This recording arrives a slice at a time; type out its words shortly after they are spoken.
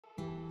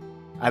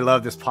I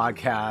love this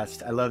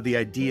podcast. I love the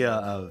idea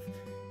of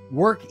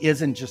work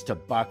isn't just a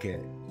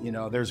bucket. You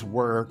know, there's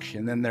work,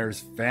 and then there's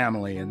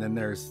family, and then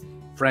there's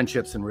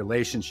friendships and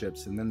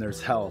relationships, and then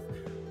there's health.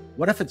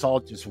 What if it's all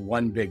just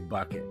one big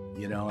bucket,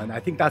 you know? And I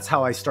think that's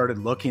how I started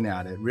looking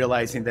at it,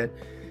 realizing that,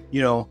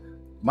 you know,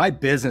 my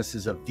business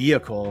is a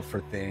vehicle for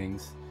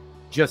things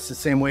just the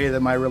same way that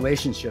my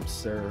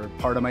relationships are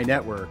part of my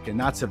network, and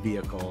that's a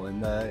vehicle.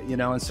 And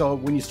and so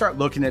when you start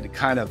looking at it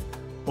kind of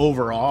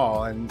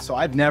overall, and so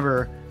I've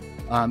never,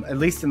 at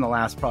least in the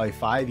last probably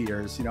 5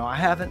 years, you know, I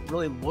haven't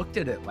really looked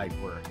at it like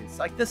work. It's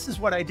like, this is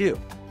what I do.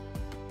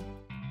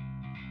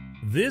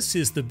 This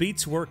is the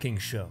Beats Working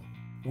Show.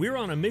 We're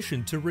on a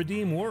mission to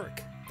redeem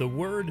work, the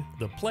word,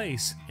 the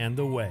place, and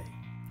the way.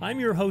 I'm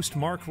your host,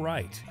 Mark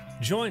Wright.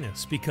 Join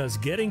us because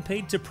getting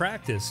paid to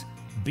practice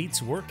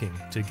beats working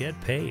to get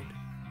paid.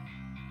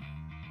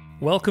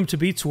 Welcome to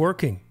Beats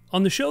Working.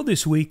 On the show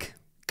this week,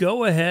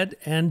 go ahead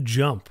and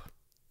jump.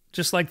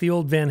 Just like the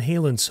old Van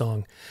Halen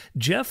song,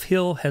 Jeff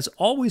Hill has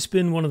always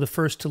been one of the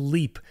first to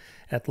leap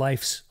at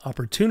life's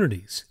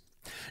opportunities.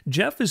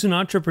 Jeff is an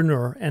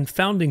entrepreneur and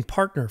founding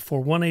partner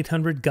for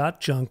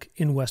 1-800-GOT-JUNK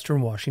in Western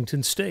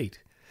Washington State.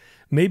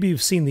 Maybe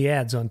you've seen the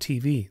ads on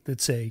TV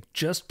that say,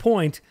 just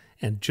point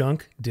and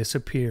junk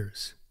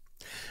disappears.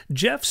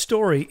 Jeff's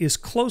story is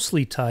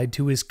closely tied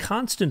to his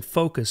constant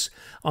focus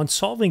on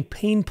solving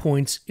pain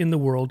points in the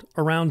world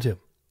around him.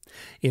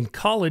 In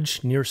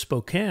college near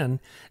Spokane,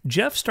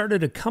 Jeff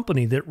started a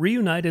company that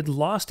reunited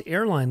lost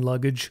airline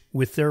luggage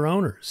with their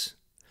owners.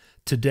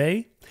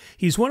 Today,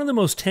 he's one of the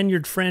most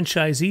tenured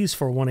franchisees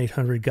for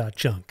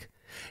 1-800-GOT-JUNK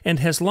and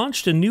has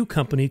launched a new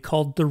company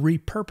called the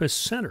RePurpose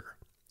Center.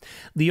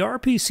 The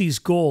RPC's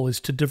goal is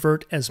to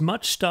divert as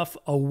much stuff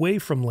away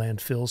from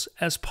landfills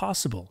as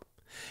possible,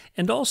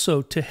 and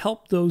also to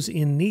help those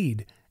in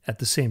need at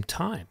the same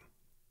time.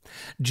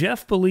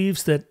 Jeff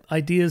believes that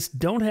ideas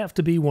don't have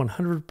to be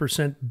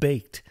 100%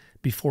 baked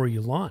before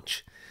you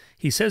launch.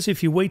 He says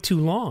if you wait too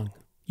long,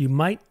 you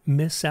might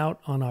miss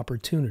out on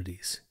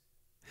opportunities.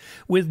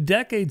 With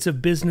decades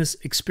of business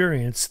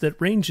experience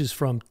that ranges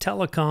from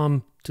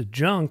telecom to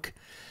junk,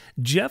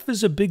 Jeff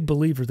is a big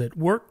believer that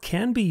work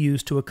can be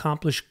used to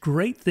accomplish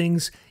great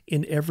things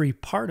in every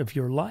part of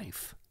your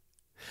life.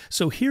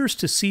 So here's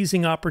to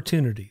seizing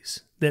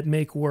opportunities that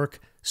make work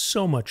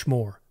so much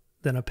more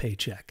than a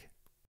paycheck.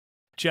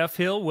 Jeff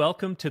Hill,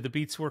 welcome to the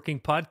Beats Working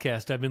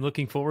podcast. I've been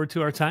looking forward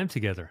to our time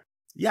together.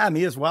 Yeah,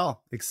 me as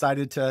well.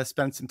 Excited to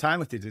spend some time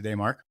with you today,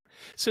 Mark.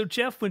 So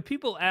Jeff, when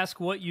people ask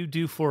what you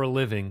do for a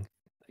living,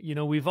 you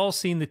know, we've all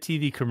seen the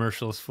TV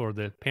commercials for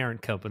the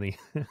parent company.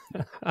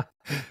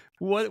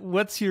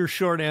 What's your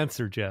short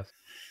answer, Jeff?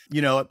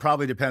 You know, it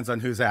probably depends on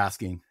who's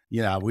asking.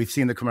 Yeah, we've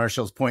seen the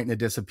commercials, point and it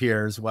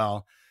disappears.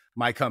 Well,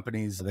 my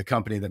company's the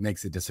company that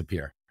makes it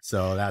disappear.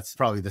 So that's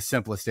probably the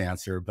simplest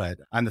answer. But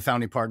I'm the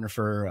founding partner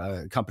for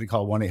a company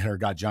called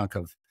 1-800-GOT-JUNK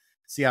of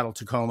Seattle,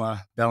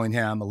 Tacoma,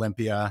 Bellingham,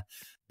 Olympia,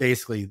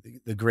 basically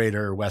the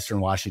greater Western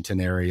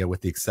Washington area,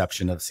 with the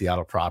exception of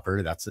Seattle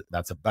proper.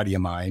 That's a buddy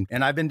of mine.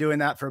 And I've been doing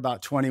that for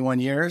about 21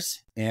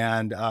 years.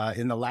 And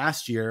in the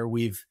last year,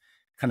 we've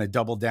kind of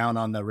doubled down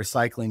on the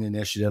recycling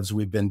initiatives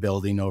we've been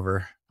building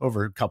over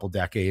a couple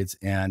decades,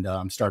 and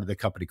started a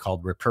company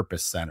called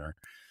RePurpose Center.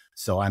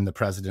 So I'm the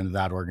president of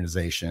that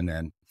organization.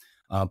 And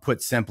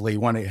put simply,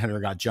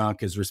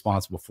 1-800-GOT-JUNK is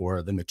responsible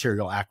for the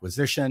material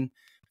acquisition,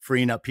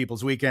 freeing up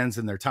people's weekends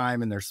and their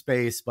time and their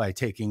space by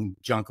taking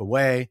junk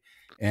away.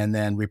 And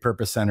then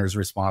RePurpose Center is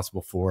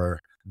responsible for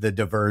the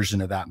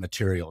diversion of that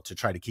material to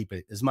try to keep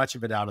it, as much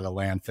of it out of the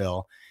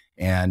landfill,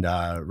 and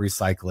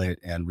recycle it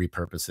and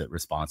repurpose it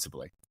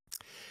responsibly.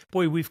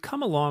 Boy, we've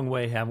come a long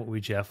way, haven't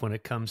we, Jeff, when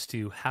it comes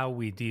to how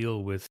we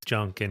deal with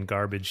junk and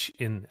garbage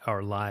in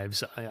our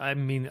lives. I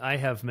mean, I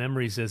have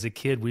memories as a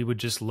kid, we would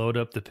just load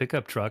up the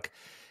pickup truck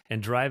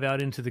and drive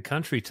out into the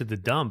country to the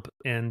dump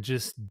and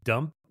just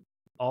dump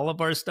all of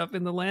our stuff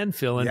in the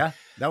landfill. And yeah,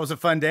 that was a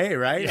fun day,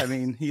 right? Yeah, I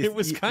mean, it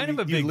was kind of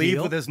a big you leave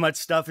deal. with as much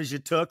stuff as you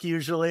took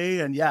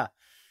usually. And yeah,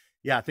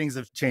 things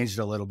have changed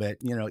a little bit,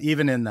 you know,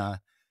 even in the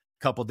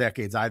couple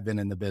decades I've been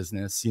in the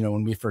business. You know,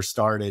 when we first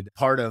started,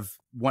 part of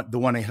what the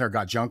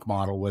 1-800-GOT-JUNK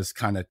model was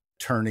kind of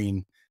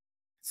turning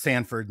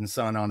Sanford and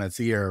Son on its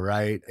ear,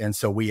 right? And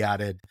so we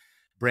added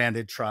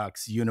branded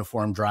trucks,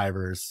 uniformed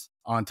drivers,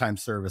 on-time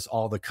service,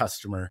 all the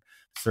customer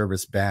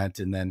service bent.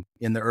 And then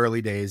in the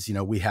early days, you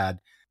know, we had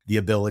the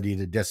ability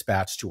to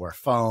dispatch to our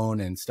phone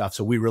and stuff.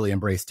 So we really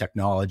embraced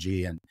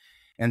technology.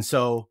 And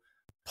so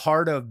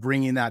part of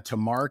bringing that to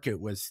market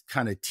was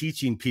kind of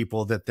teaching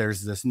people that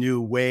there's this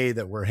new way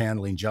that we're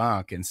handling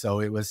junk. And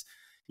so it was,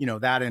 you know,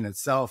 that in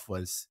itself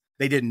was,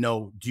 they didn't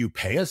know, do you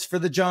pay us for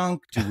the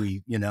junk? Do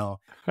we, you know,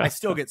 I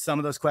still get some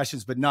of those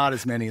questions, but not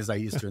as many as I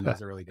used to in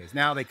those early days.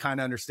 Now they kind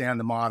of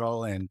understand the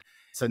model. And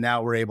so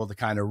now we're able to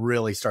kind of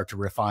really start to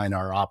refine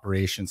our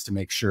operations to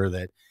make sure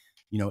that,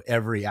 you know,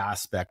 every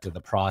aspect of the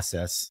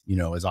process, you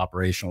know, is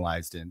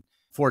operationalized. And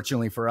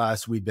fortunately for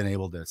us, we've been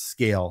able to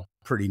scale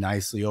pretty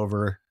nicely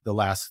over the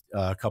last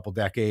couple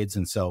decades.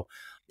 And so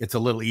it's a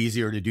little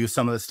easier to do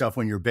some of the stuff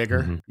when you're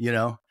bigger, you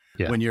know,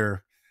 when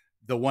you're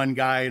the one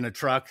guy in a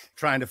truck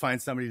trying to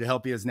find somebody to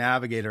help you as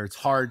navigator. It's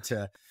hard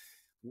to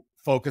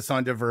focus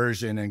on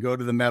diversion and go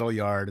to the metal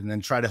yard and then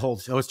try to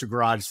host a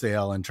garage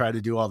sale and try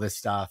to do all this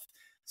stuff.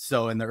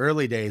 So in the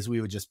early days,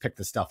 we would just pick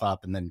the stuff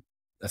up and then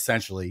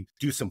essentially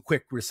do some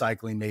quick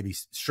recycling, maybe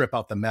strip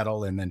out the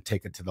metal and then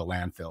take it to the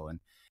landfill.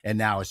 And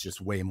now it's just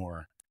way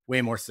more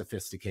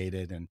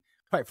sophisticated and,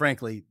 quite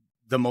frankly,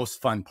 the most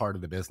fun part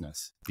of the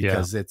business,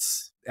 because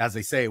it's, as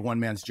they say, one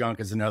man's junk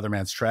is another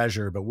man's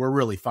treasure. But we're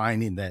really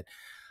finding that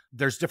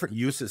there's different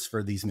uses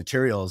for these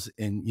materials,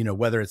 and, you know,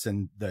 whether it's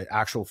in the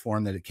actual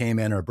form that it came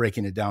in or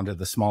breaking it down to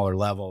the smaller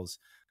levels,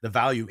 the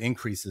value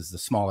increases the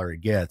smaller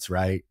it gets,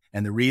 right?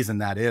 And the reason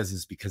that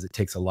is because it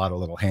takes a lot of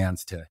little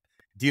hands to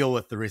deal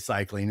with the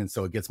recycling. And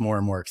so it gets more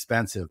and more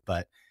expensive.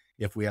 But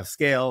if we have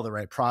scale, the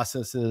right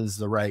processes,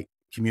 the right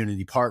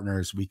community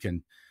partners, we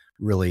can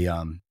really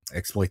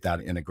exploit that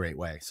in a great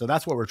way. So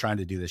that's what we're trying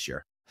to do this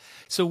year.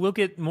 So we'll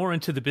get more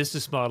into the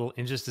business model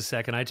in just a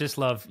second. I just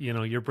love, you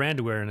know, your brand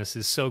awareness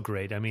is so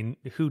great. I mean,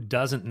 who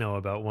doesn't know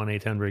about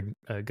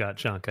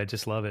 1-800-GOT-JUNK? I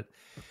just love it.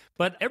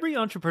 But every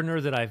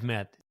entrepreneur that I've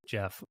met,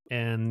 Jeff,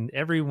 and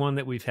everyone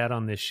that we've had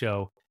on this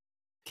show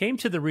came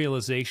to the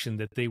realization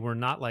that they were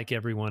not like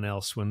everyone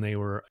else when they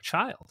were a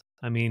child.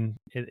 I mean,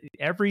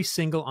 every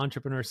single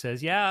entrepreneur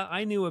says, yeah,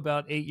 I knew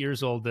about 8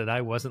 years old that I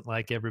wasn't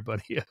like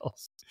everybody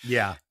else.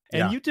 Yeah.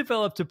 And you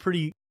developed a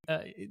pretty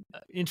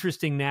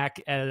interesting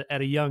knack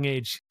at a young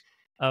age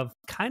of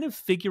kind of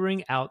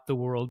figuring out the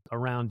world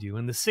around you.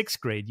 In the 6th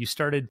grade, you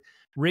started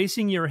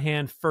raising your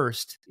hand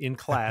first in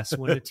class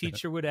when a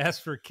teacher would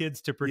ask for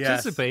kids to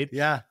participate. Yes.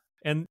 Yeah.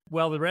 And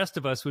while the rest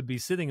of us would be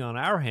sitting on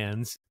our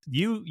hands,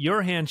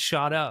 your hand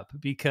shot up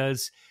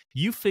because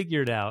you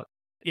figured out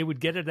it would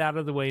get it out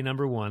of the way,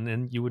 number one,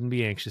 and you wouldn't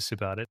be anxious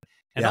about it.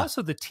 And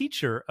also the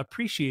teacher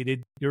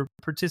appreciated your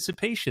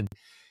participation.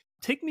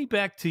 Take me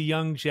back to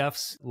young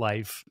Jeff's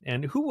life.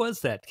 And who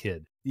was that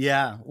kid?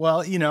 Yeah.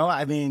 Well, you know,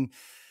 I mean,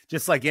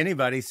 just like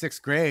anybody,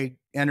 6th grade,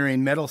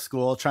 entering middle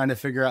school, trying to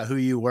figure out who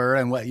you were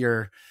and what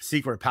your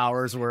secret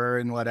powers were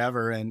and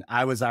whatever. And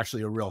I was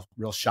actually a real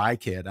shy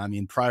kid. I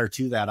mean, prior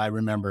to that, I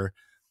remember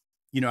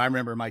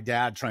my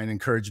dad trying to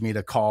encourage me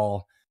to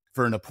call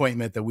for an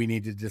appointment that we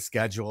needed to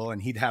schedule,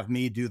 and he'd have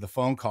me do the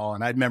phone call.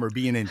 And I remember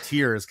being in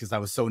tears because I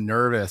was so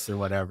nervous or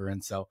whatever.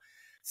 And so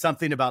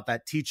something about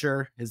that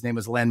teacher, his name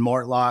was Len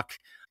Mortlock,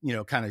 you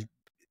know, kind of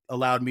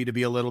allowed me to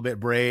be a little bit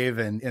brave.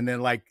 And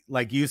then like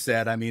you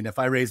said, I mean, if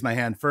I raised my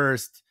hand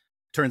first,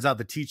 turns out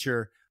the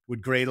teacher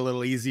would grade a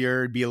little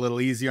easier, be a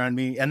little easier on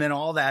me. And then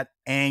all that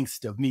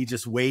angst of me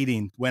just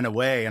waiting went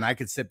away, and I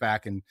could sit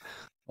back and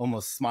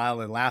almost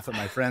smile and laugh at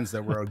my friends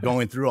that were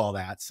going through all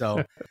that.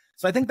 So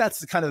I think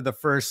that's kind of the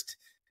first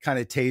kind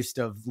of taste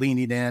of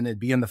leaning in and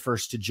being the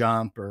first to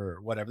jump or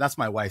whatever. That's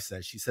my wife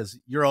says. She says,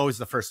 you're always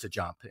the first to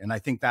jump. And I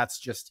think that's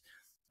just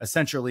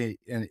essentially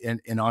an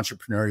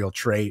entrepreneurial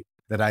trait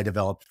that I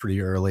developed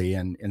pretty early.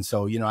 And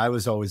so, you know, I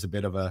was always a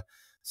bit of a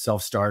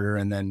self-starter.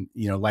 And then,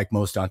 you know, like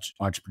most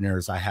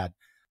entrepreneurs, I had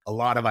a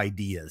lot of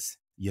ideas.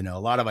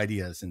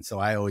 And so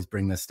I always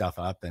bring this stuff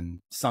up,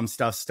 and some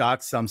stuff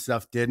stuck, some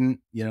stuff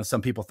didn't. You know,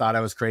 some people thought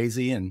I was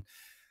crazy, and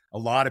a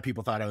lot of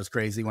people thought I was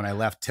crazy when I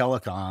left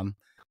telecom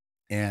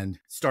and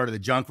started a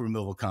junk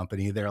removal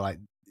company. They're like,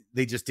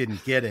 they just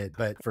didn't get it.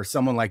 But for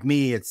someone like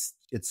me, it's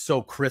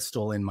so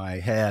crystal in my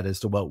head as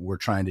to what we're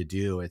trying to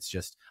do. It's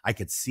just, I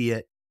could see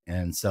it.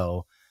 And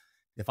so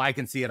if I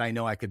can see it, I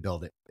know I could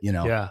build it, you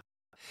know? Yeah.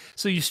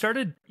 So you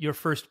started your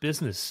first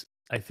business,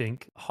 I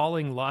think,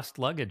 hauling lost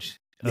luggage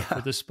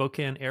for the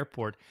Spokane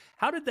airport.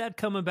 How did that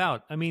come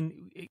about? I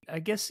mean, I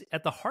guess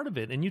at the heart of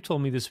it, and you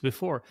told me this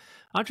before,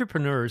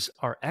 entrepreneurs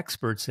are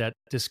experts at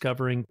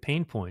discovering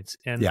pain points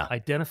and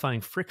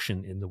identifying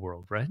friction in the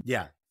world, right?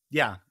 Yeah.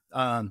 Yeah.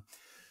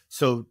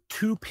 So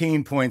 2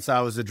 pain points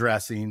I was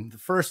addressing. The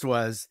first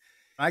was,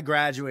 I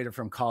graduated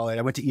from college.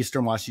 I went to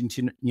Eastern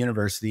Washington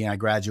University, and I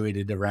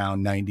graduated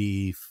around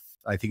 90,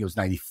 I think it was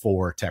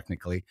 94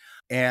 technically.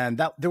 And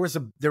that there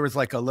was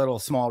like a little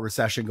small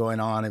recession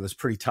going on. It was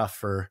pretty tough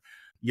for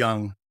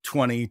young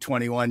 20,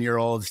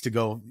 21-year-olds to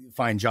go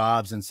find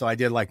jobs. And so I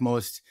did like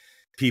most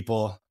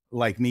people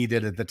like me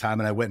did at the time.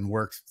 And I went and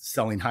worked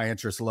selling high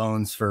interest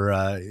loans for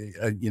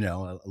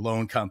a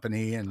loan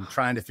company and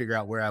trying to figure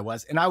out where I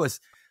was. And that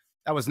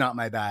was not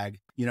my bag.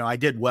 You know, I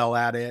did well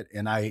at it,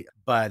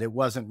 but it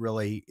wasn't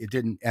really, it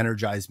didn't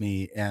energize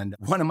me. And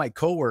one of my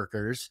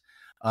coworkers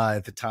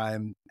at the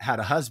time had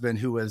a husband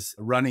who was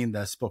running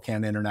the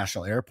Spokane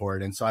International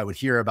Airport. And so I would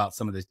hear about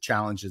some of the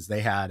challenges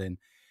they had.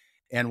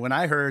 And when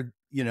I heard,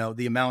 you know,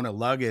 the amount of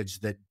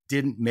luggage that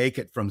didn't make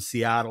it from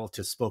Seattle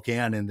to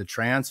Spokane in the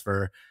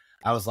transfer,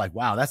 I was like,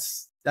 wow,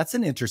 that's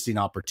an interesting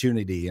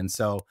opportunity. And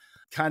so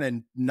kind of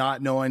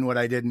not knowing what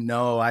I didn't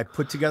know, I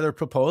put together a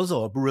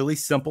proposal, a really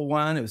simple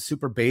one. It was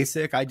super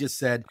basic. I just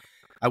said,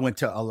 I went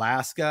to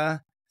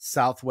Alaska,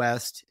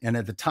 Southwest, and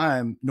at the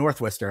time,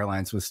 Northwest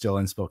Airlines was still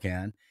in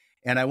Spokane.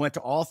 And I went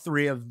to all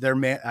 3 of their,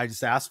 I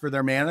just asked for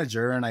their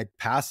manager, and I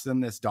passed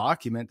them this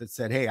document that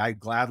said, hey, I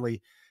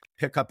gladly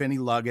pick up any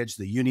luggage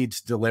that you need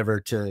to deliver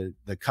to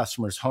the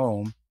customer's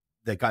home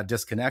that got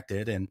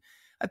disconnected. And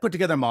I put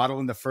together a model,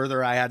 and the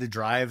further I had to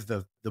drive,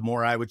 the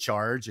more I would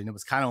charge. And it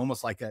was kind of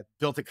almost like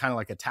built it kind of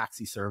like a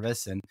taxi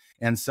service.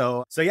 And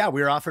so yeah,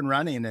 we were off and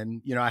running.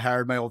 And, I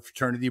hired my old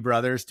fraternity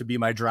brothers to be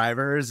my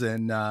drivers.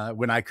 And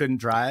when I couldn't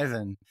drive,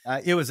 and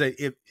it was a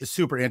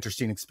super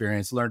interesting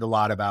experience. Learned a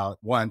lot about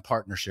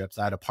partnerships.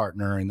 I had a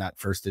partner in that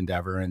first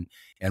endeavor, and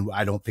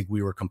I don't think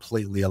we were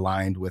completely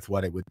aligned with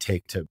what it would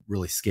take to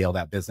really scale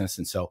that business.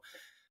 And so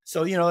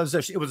it was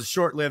a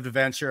short-lived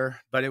venture,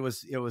 but it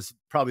was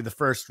probably the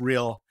first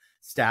real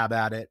stab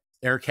at it.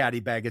 Air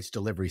Caddy Baggage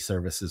Delivery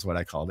Service is what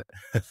I called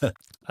it.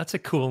 That's a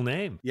cool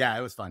name. Yeah,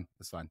 it was fun. It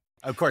was fun.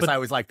 Of course, I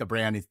always like the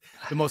branding.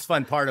 The most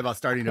fun part about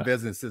starting a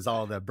business is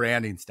all the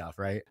branding stuff,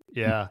 right?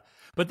 Yeah.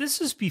 But this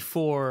is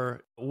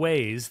before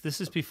Waze. This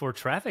is before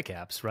traffic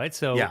apps, right?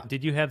 So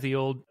did you have the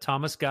old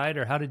Thomas guide,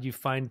 or how did you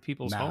find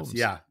people's homes?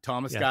 Yeah,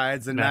 Thomas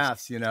guides and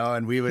maps,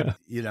 and we would,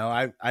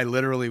 I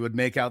literally would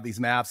make out these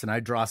maps, and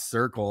I'd draw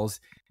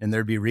circles, and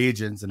there'd be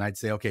regions, and I'd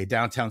say, okay,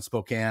 downtown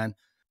Spokane,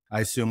 I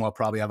assume I'll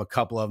probably have a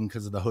couple of them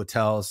because of the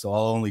hotels. So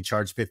I'll only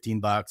charge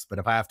 $15. But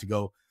if I have to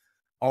go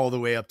all the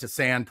way up to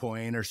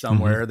Sandpoint or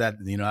somewhere that,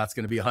 that's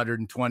going to be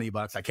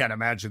 $120. I can't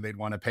imagine they'd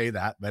want to pay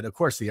that. But of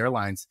course, the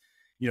airlines,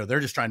 they're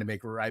just trying to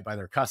make it right by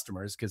their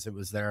customers because it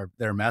was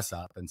their mess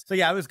up. And so,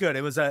 yeah, it was good.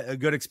 It was a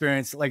good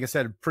experience. Like I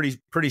said,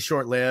 pretty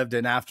short lived.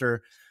 And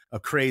after a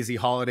crazy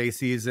holiday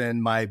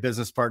season, my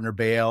business partner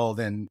bailed.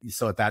 And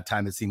so at that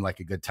time, it seemed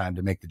like a good time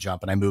to make the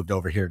jump. And I moved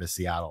over here to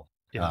Seattle.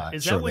 Yeah.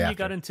 Is that when you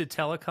got into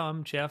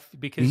telecom, Jeff?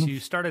 Because you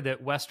started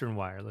at Western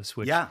Wireless,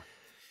 which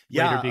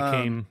later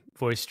became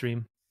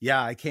VoiceStream.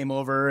 Yeah, I came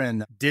over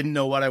and didn't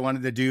know what I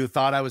wanted to do.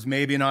 Thought I was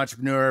maybe an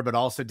entrepreneur, but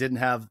also didn't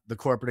have the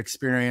corporate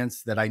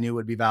experience that I knew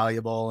would be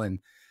valuable. And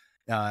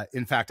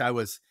in fact, I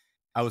was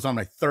on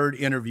my third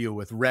interview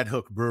with Red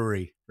Hook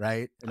Brewery,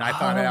 right? And I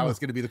thought that was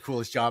going to be the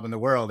coolest job in the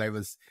world. It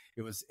was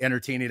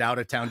entertaining out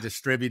of town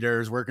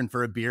distributors, working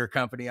for a beer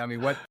company. I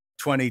mean, what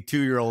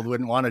 22-year-old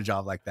wouldn't want a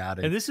job like that?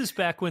 And this is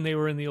back when they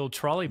were in the old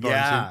trolley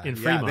barns in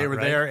Fremont. Yeah, they were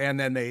right? there, and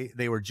then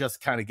they were just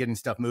kind of getting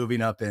stuff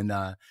moving up in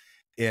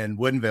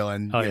Woodinville,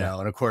 and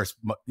and of course,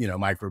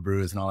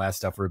 microbrews and all that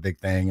stuff were a big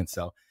thing. And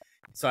so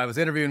I was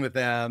interviewing with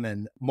them,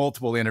 and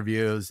multiple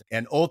interviews,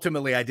 and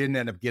ultimately I didn't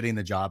end up getting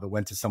the job. It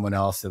went to someone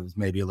else that was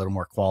maybe a little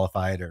more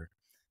qualified, or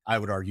I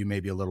would argue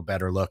maybe a little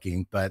better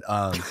looking. But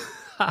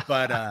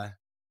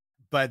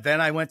but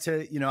then I went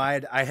to,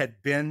 I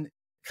had been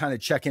kind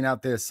of checking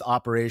out this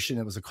operation.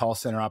 It was a call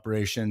center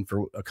operation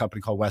for a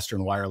company called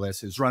Western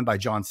Wireless. It was run by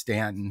John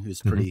Stanton,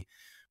 who's pretty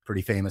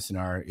famous in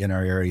our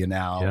area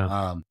now.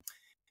 Yeah.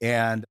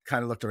 And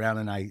kind of looked around,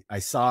 and I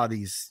saw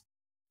these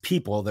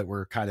people that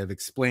were kind of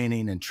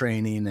explaining and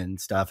training and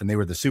stuff. And they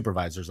were the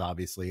supervisors,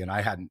 obviously. And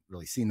I hadn't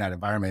really seen that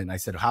environment. And I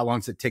said, how long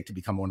does it take to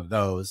become one of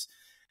those?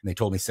 And they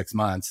told me 6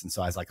 months. And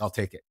so I was like, I'll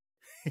take it.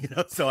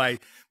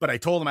 But I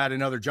told them I had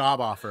another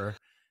job offer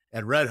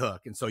at Red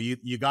Hook. And so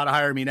you got to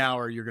hire me now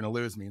or you're going to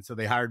lose me. And so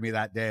they hired me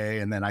that day.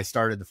 And then I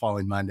started the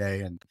following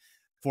Monday. And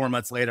 4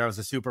 months later, I was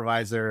a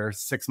supervisor.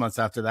 6 months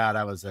after that,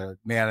 I was a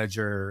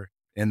manager.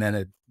 And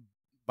then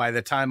by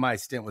the time my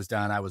stint was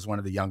done, I was one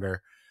of the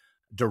younger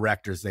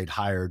directors they'd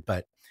hired.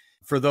 But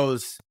for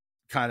those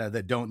kind of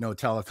that don't know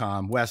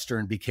telecom,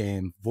 Western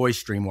became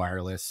VoiceStream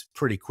Wireless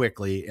pretty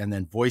quickly. And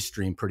then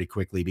VoiceStream pretty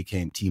quickly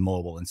became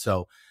T-Mobile. And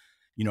so,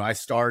 I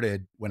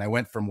started, when I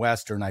went from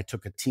Western, I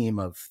took a team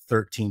of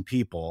 13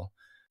 people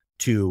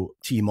to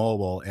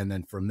T-Mobile. And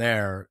then from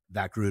there,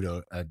 that grew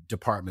to a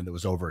department that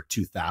was over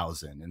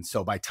 2,000. And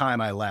so by the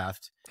time I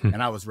left,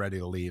 and I was ready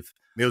to leave,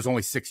 it was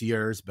only 6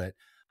 years, but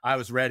I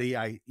was ready.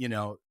 I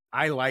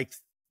liked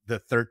the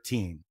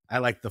 13. I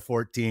liked the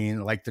 14,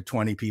 I liked the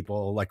 20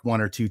 people, like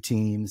one or two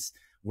teams,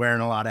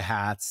 wearing a lot of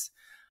hats.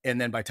 And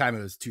then by the time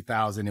it was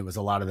 2000, it was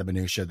a lot of the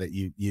minutia that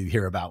you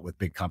hear about with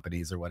big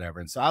companies or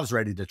whatever. And so I was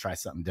ready to try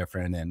something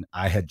different. And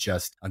I had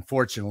just,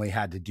 unfortunately,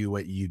 had to do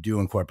what you do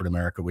in corporate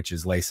America, which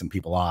is lay some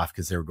people off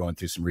because they were going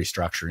through some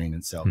restructuring.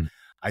 And so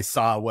I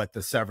saw what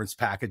the severance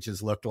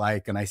packages looked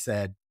like. And I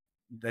said,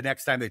 the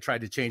next time they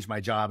tried to change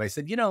my job, I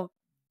said,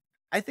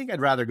 I think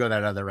I'd rather go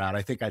that other route.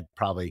 I think I'd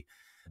probably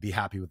be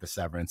happy with the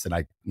severance, and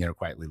I,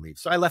 quietly leave.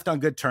 So I left on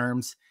good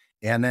terms,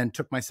 and then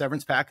took my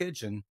severance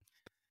package and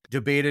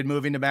debated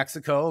moving to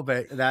Mexico,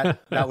 but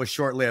that was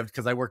short lived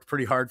because I worked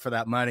pretty hard for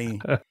that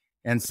money.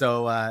 And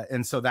so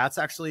that's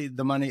actually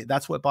the money.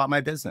 That's what bought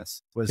my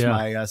business, was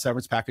my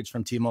severance package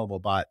from T-Mobile.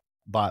 Bought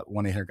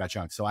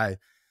 1-800-GOT-JUNK. So I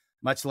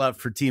much love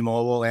for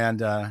T-Mobile,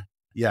 and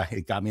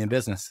it got me in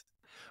business.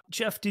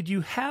 Jeff, did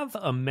you have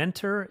a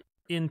mentor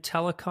in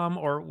telecom,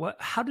 or what?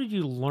 How did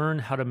you learn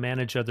how to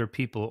manage other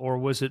people, or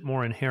was it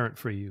more inherent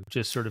for you,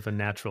 just sort of a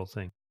natural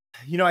thing?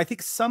 I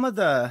think some of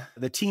the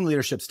team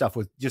leadership stuff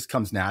just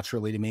comes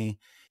naturally to me.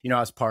 I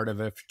was part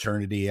of a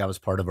fraternity. I was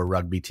part of a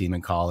rugby team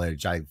in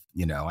college. I've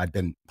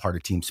been part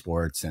of team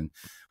sports and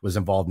was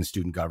involved in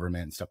student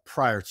government and stuff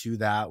prior to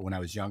that when I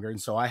was younger.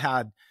 And so I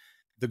had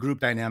the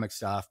group dynamic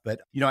stuff. But,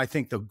 I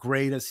think the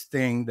greatest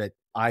thing that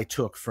I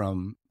took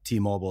from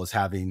T-Mobile is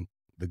having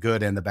the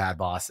good and the bad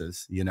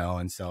bosses,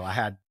 and so I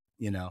had,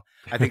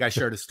 I think I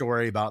shared a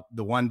story about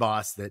the one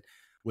boss that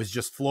was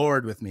just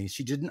floored with me.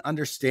 She didn't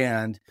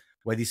understand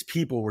why these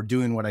people were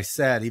doing what I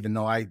said, even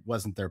though I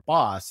wasn't their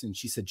boss. And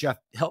she said, Jeff,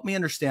 help me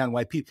understand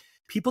why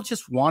people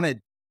just want to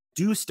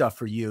do stuff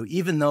for you,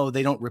 even though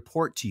they don't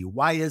report to you.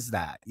 Why is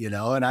that?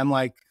 And I'm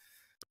like,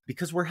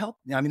 because we're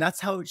helping. I mean, that's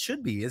how it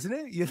should be, isn't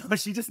it?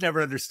 She just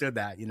never understood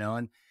that,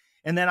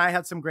 and then I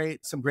had some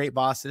great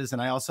bosses.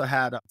 And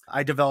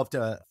I developed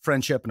a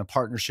friendship and a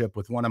partnership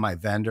with one of my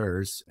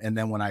vendors. And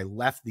then when I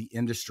left the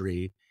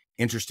industry,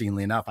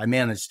 interestingly enough, I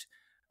managed,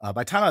 by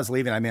the time I was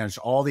leaving, I managed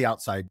all the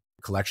outside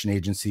collection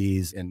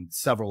agencies and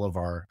several of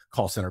our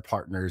call center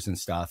partners and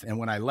stuff. And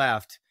when I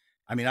left,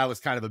 I mean, I was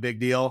kind of a big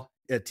deal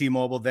at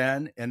T-Mobile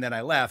then. And then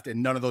I left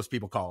and none of those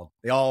people called.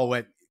 They all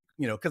went,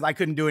 because I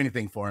couldn't do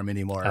anything for them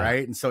anymore.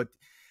 Right. And so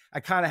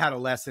I kind of had a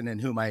lesson in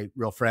who my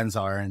real friends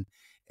are.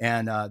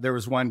 And there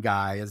was one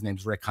guy, his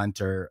name's Rick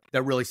Hunter,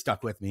 that really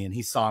stuck with me. And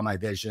he saw my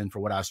vision for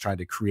what I was trying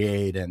to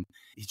create. And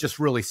he's just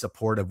really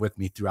supportive with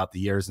me throughout the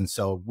years. And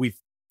so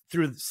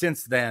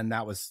since then,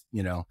 that was,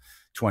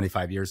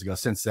 25 years ago.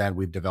 Since then,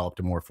 we've developed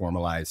a more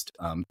formalized,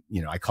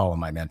 I call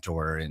him my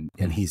mentor,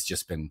 and he's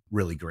just been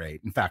really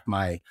great. In fact,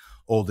 my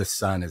oldest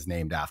son is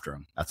named after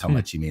him. That's how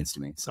much he means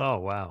to me. So, oh,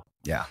 wow.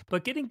 Yeah.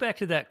 But getting back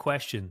to that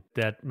question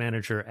that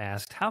manager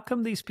asked, how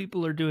come these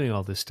people are doing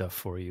all this stuff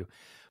for you?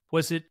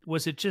 Was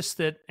it just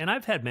that, and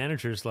I've had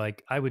managers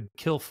like I would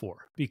kill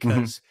for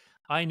because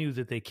I knew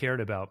that they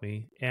cared about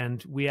me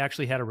and we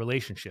actually had a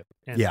relationship.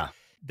 And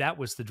that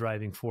was the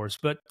driving force.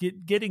 But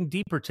getting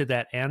deeper to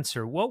that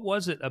answer, what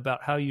was it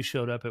about how you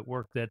showed up at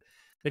work that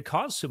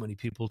caused so many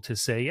people to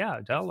say,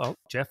 yeah,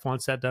 Jeff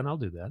wants that done, I'll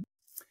do that?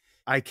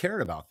 I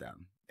cared about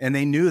them. And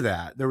they knew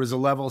that there was a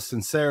level of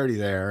sincerity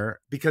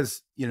there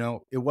because,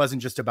 it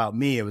wasn't just about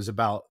me. It was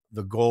about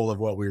the goal of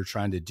what we were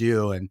trying to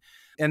do. And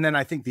then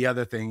I think the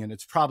other thing, and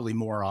it's probably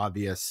more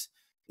obvious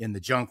in the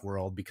junk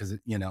world because,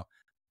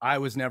 I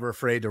was never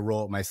afraid to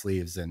roll up my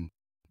sleeves and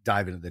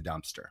dive into the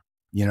dumpster.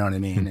 You know what I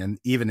mean? And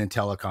even in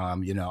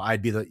telecom,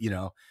 I'd be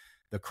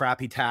the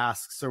crappy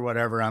tasks or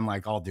whatever. I'm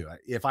like, I'll do it.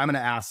 If I'm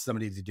going to ask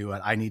somebody to do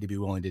it, I need to be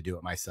willing to do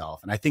it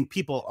myself. And I think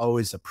people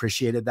always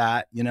appreciated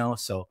that,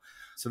 so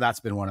that's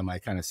been one of my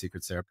kind of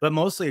secrets there. But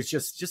mostly it's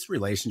just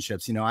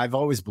relationships. I've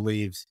always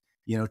believed,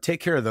 take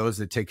care of those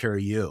that take care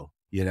of you,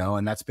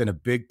 and that's been a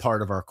big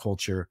part of our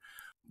culture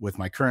with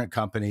my current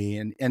company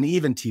and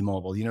even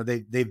T-Mobile.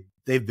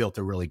 They've built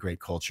a really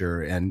great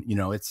culture, and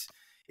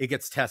it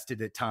gets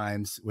tested at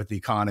times with the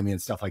economy and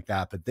stuff like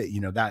that. But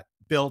that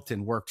built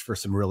and worked for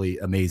some really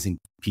amazing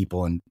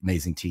people and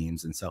amazing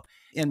teams.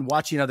 And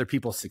watching other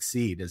people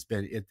succeed has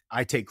been,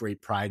 I take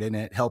great pride in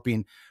it,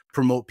 helping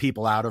promote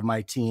people out of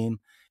my team.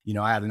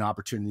 I had an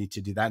opportunity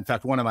to do that. In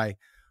fact, one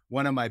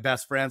of my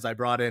best friends I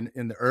brought in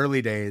the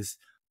early days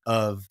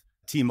of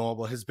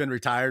T-Mobile has been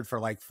retired for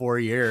like 4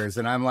 years.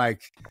 And I'm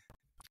like,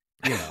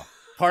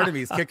 part of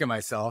me is kicking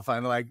myself.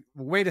 I'm like,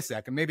 wait a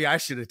second, maybe I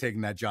should have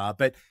taken that job.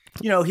 But,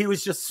 he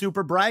was just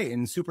super bright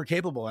and super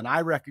capable. And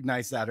I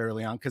recognized that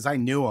early on because I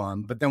knew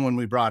him. But then when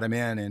we brought him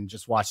in and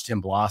just watched him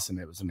blossom,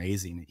 it was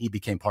amazing. He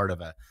became part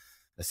of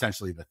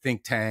essentially the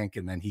think tank.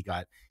 And then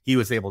he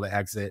was able to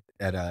exit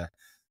at a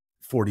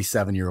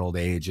 47-year-old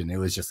age. And it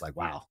was just like,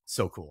 wow,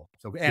 so cool.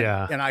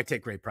 And I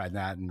take great pride in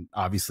that and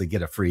obviously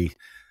get a free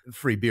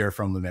beer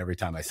from them every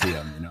time I see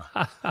them,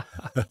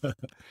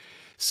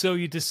 So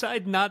you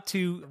decide not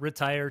to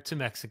retire to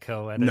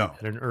Mexico at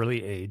an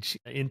early age.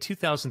 In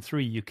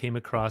 2003, you came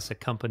across a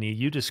company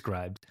you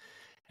described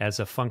as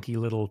a funky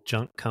little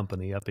junk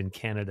company up in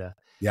Canada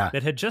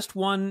that had just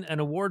won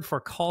an award for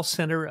Call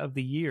Center of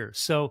the Year.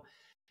 So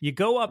you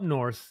go up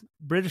north,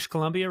 British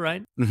Columbia,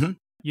 right? Mm-hmm.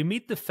 You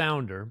meet the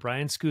founder,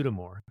 Brian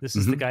Scudamore. This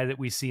is the guy that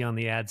we see on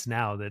the ads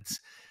now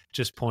that's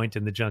just point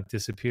and the junk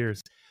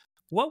disappears.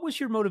 What was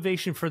your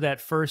motivation for that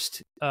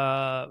first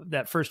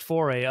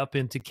foray up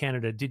into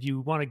Canada? Did you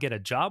want to get a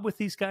job with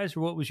these guys, or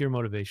what was your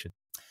motivation?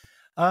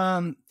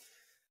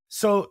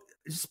 So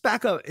just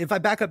back up. If I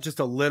back up just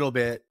a little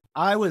bit,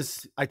 I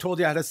told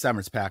you I had a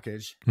severance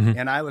package,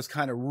 and I was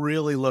kind of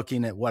really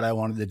looking at what I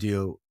wanted to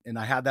do, and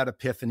I had that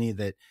epiphany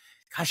that,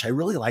 gosh, I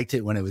really liked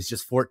it when it was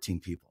just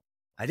 14 people.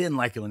 I didn't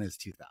like it when it was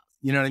 2,000.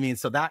 You know what I mean?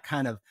 So that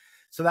kind of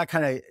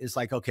is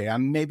like, okay,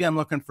 maybe I'm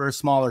looking for a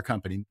smaller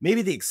company.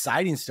 Maybe the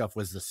exciting stuff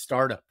was the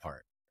startup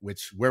part,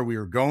 where we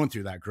were going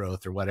through that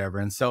growth or whatever.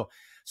 And so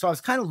I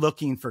was kind of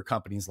looking for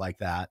companies like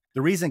that.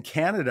 The reason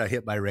Canada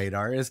hit my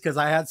radar is because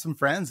I had some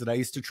friends that I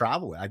used to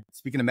travel with.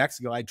 Speaking of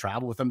Mexico, I'd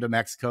travel with them to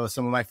Mexico,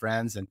 some of my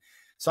friends. And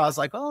so I was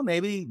like, oh,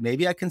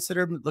 maybe I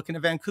consider looking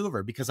at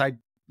Vancouver, because I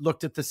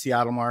looked at the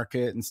Seattle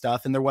market and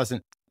stuff, and there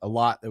wasn't a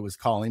lot that was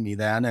calling me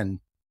then. And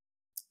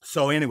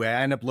so anyway,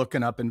 I ended up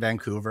looking up in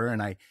Vancouver,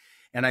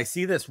 and I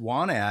see this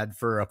want ad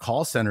for a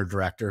call center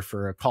director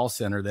for a call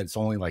center that's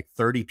only like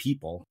 30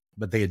 people,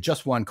 but they had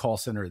just won Call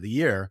Center of the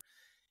Year.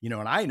 And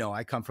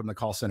I come from the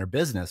call center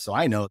business. So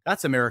I know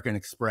that's American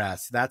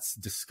Express, that's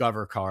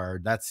Discover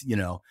Card, that's,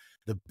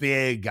 the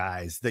big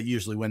guys that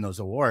usually win those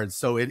awards.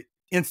 So it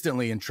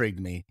instantly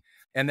intrigued me.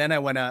 And then I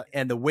went out,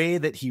 and the way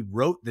that he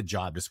wrote the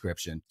job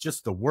description,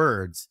 just the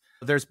words,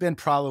 There's been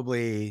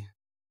probably,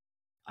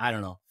 I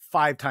don't know,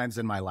 5 times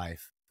in my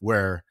life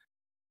where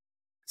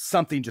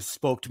something just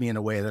spoke to me in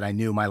a way that I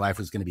knew my life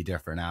was going to be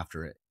different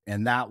after it.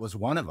 And that was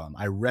one of them.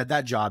 I read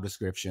that job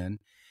description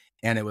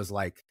and it was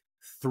like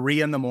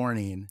 3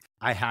 a.m.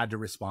 I had to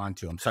respond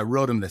to him. So I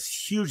wrote him this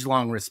huge,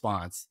 long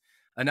response,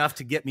 enough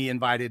to get me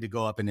invited to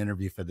go up and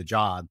interview for the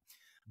job.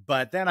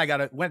 But then I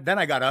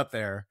got up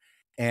there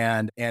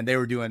and they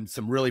were doing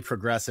some really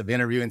progressive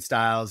interviewing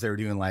styles. They were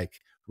doing like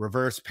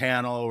reverse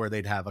panel where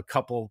they'd have a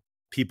couple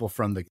people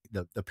from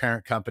the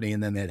parent company,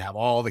 and then they'd have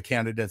all the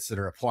candidates that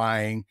are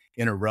applying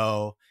in a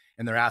row.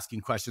 And they're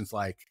asking questions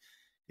like,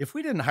 if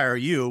we didn't hire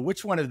you,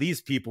 which one of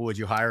these people would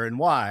you hire and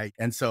why?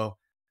 And so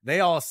they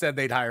all said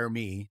they'd hire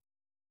me.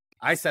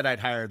 I said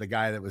I'd hire the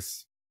guy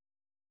that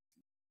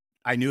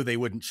I knew they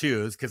wouldn't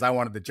choose because I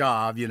wanted the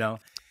job,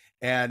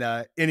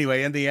 And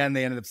anyway, in the end,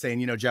 they ended up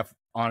saying, Jeff,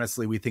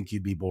 honestly, we think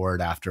you'd be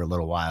bored after a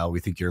little while. We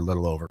think you're a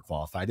little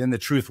overqualified. And the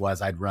truth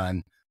was I'd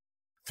run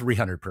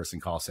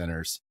 300-person call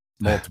centers,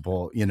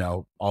 multiple,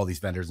 all these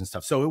vendors and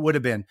stuff. So it would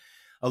have been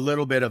a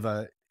little bit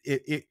of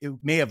it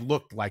may have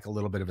looked like a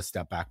little bit of a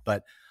step back.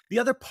 But the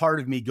other part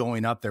of me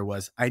going up there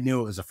was I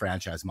knew it was a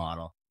franchise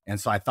model. And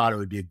so I thought it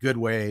would be a good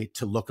way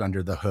to look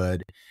under the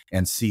hood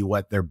and see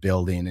what they're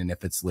building and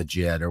if it's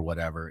legit or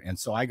whatever. And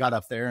so I got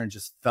up there and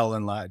just fell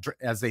in love.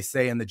 As they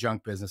say in the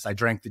junk business, I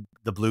drank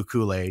the blue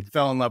Kool-Aid,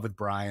 fell in love with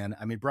Brian.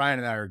 I mean, Brian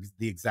and I are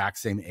the exact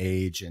same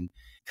age and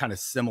kind of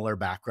similar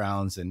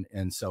backgrounds.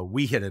 And so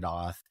we hit it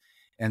off.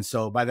 And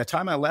so by the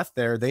time I left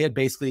there, they had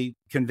basically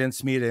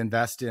convinced me to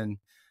invest in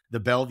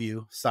the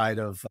Bellevue side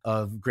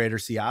of greater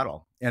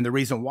Seattle. And the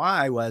reason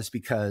why was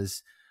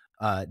because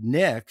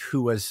Nick,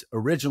 who was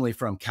originally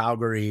from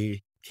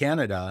Calgary,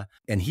 Canada,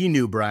 and he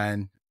knew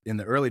Brian in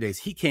the early days,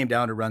 he came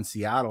down to run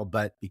Seattle,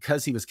 but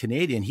because he was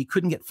Canadian, he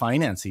couldn't get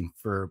financing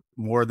for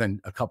more than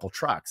a couple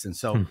trucks. And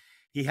so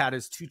he had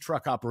his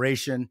 2-truck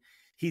operation.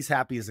 He's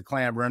happy as a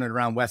clam running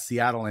around West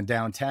Seattle and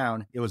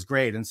downtown. It was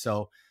great. And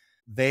so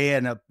they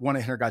ended up,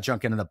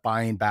 1-800-GOT-JUNK ended up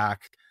buying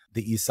back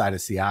the east side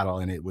of Seattle.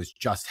 And it was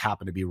just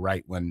happened to be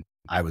right when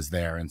I was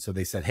there. And so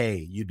they said, hey,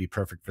 you'd be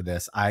perfect for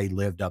this. I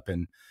lived up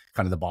in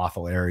kind of the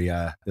Bothell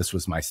area. This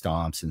was my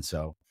stomps. And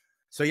so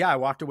yeah, I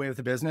walked away with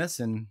the business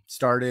and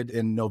started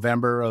in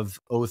November of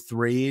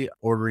 2003,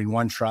 ordering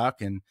 1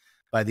 truck. And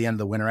by the end of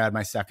the winter, I had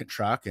my 2nd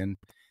truck.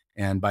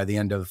 And by the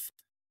end of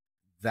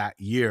that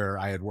year,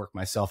 I had worked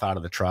myself out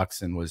of the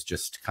trucks and was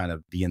just kind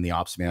of being the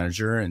ops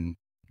manager and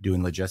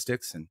doing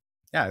logistics. And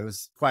yeah, it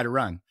was quite a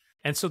run.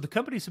 And so the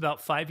company's about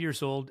 5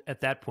 years old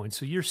at that point.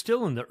 So you're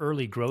still in the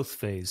early growth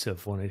phase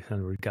of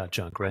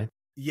 1-800-GOT-JUNK, right?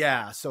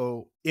 Yeah.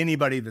 So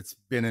anybody that's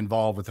been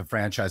involved with a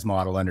franchise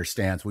model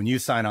understands when you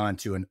sign on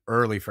to an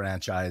early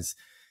franchise,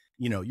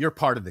 you're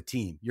part of the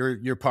team.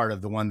 You're part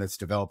of the one that's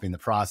developing the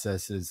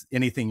processes.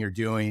 Anything you're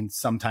doing,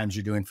 sometimes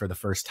you're doing for the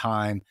first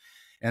time.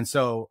 And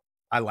so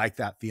I like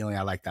that feeling.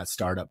 I like that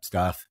startup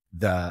stuff.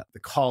 The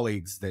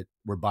colleagues that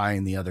were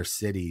buying the other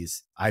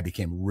cities, I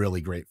became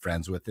really great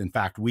friends with. In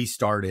fact, we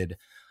started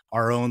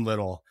our own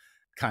little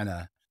kind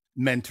of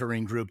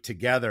mentoring group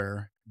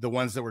together, the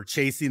ones that were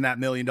chasing that $1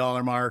 million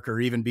mark or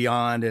even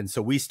beyond. And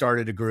so we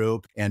started a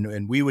group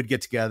and we would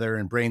get together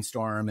and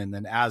brainstorm. And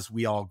then as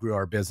we all grew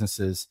our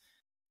businesses,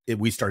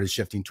 we started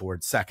shifting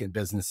towards second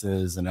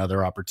businesses and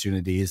other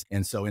opportunities.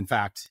 And so in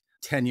fact,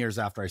 10 years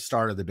after I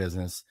started the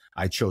business,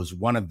 I chose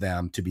one of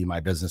them to be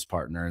my business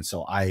partner. And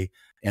so I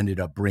ended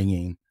up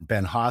bringing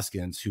Ben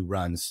Hoskins, who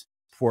runs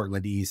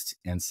Portland East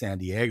and San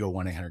Diego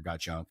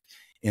 1-800-GOT-JUNK,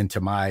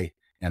 into my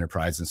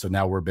enterprise. And so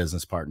now we're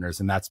business partners.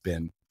 And that's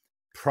been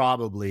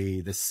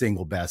probably the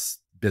single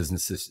best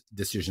business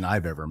decision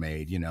I've ever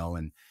made,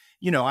 and,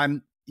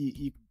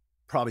 you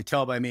probably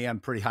tell by me, I'm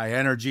pretty high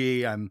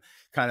energy. I'm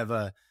kind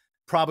of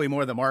probably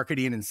more the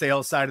marketing and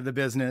sales side of the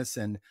business,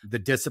 and the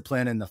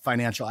discipline and the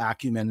financial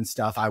acumen and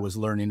stuff I was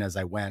learning as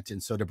I went.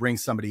 And so to bring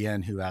somebody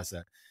in who had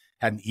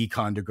an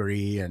econ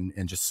degree and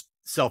just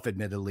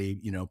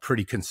self-admittedly,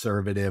 pretty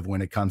conservative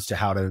when it comes to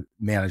how to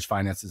manage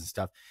finances and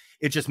stuff,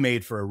 it just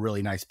made for a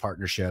really nice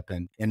partnership.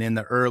 And in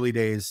the early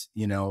days,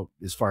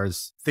 as far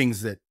as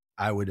things that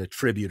I would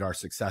attribute our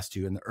success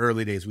to, in the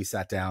early days, we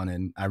sat down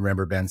and I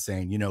remember Ben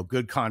saying,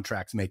 good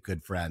contracts make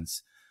good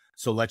friends.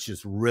 So let's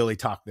just really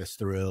talk this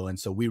through. And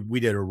so we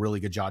did a really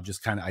good job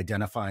just kind of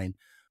identifying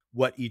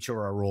what each of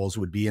our roles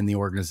would be in the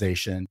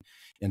organization.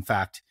 In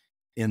fact,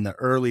 in the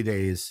early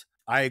days,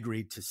 I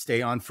agreed to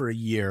stay on for a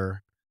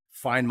year,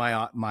 find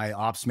my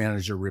ops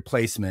manager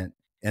replacement,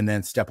 and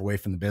then step away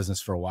from the business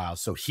for a while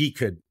so he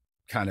could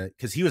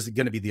because he was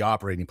going to be the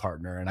operating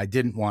partner and I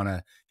didn't want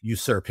to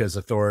usurp his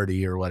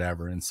authority or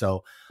whatever. And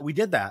so we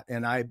did that.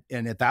 And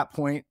at that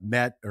point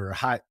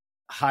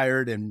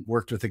hired and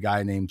worked with a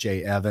guy named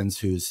Jay Evans,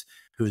 who's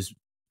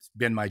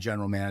been my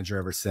general manager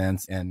ever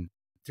since. And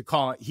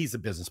he's a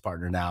business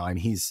partner now. I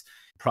mean, he's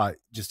probably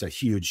just a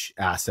huge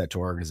asset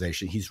to our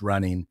organization. He's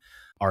running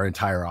our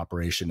entire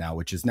operation now,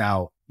 which is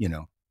now,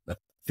 a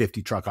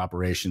 50 truck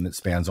operation that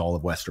spans all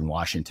of Western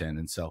Washington.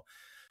 And so,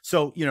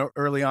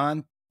 early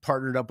on,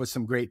 partnered up with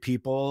some great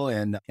people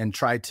and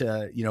tried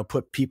to,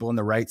 put people in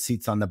the right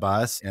seats on the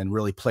bus and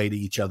really play to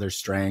each other's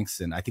strengths.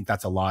 And I think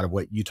that's a lot of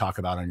what you talk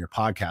about on your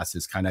podcast,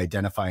 is kind of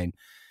identifying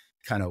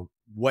kind of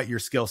what your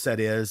skill set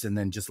is, and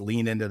then just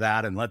lean into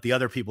that and let the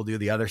other people do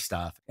the other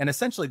stuff. And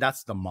essentially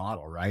that's the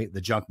model, right?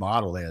 The junk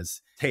model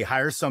is, hey,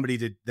 hire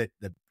somebody that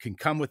can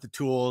come with the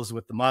tools,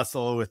 with the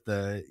muscle, with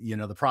the,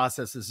 the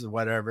processes or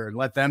whatever, and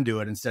let them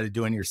do it instead of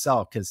doing it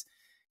yourself. Because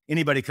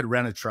anybody could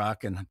rent a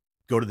truck and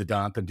go to the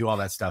dump and do all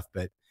that stuff.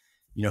 But,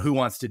 who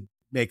wants to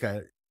make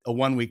a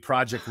 1 week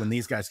project when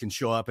these guys can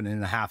show up and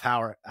in a half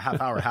hour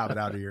have it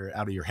out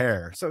of your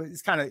hair? So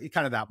it's kind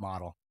of that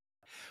model.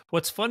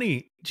 What's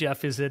funny,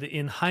 Jeff, is that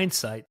in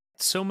hindsight,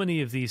 so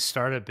many of these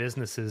startup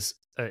businesses,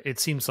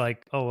 it seems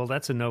like, oh, well,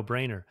 that's a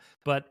no-brainer.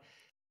 But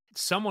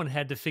someone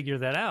had to figure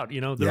that out.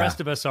 The rest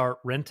of us are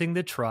renting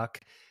the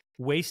truck,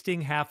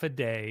 wasting half a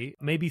day,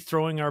 maybe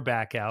throwing our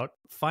back out,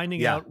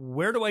 finding out,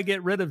 where do I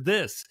get rid of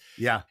this?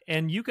 Yeah.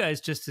 And you guys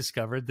just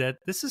discovered that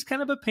this is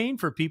kind of a pain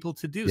for people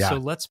to do. Yeah. So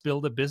let's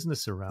build a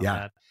business around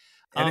that.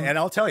 And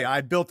I'll tell you, I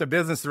built a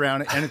business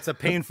around it, and it's a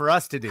pain for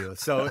us to do.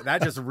 So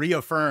that just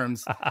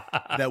reaffirms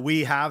that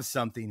we have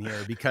something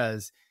here,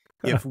 because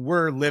if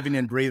we're living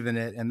and breathing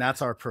it, and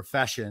that's our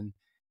profession,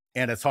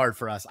 and it's hard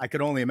for us, I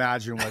could only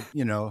imagine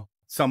what,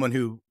 someone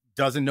who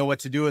doesn't know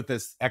what to do with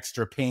this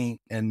extra paint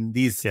and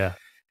these,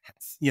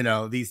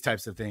 these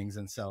types of things.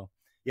 And so,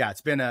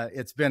 it's been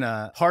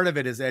a part of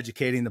it is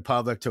educating the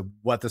public to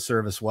what the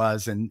service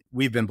was. And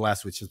we've been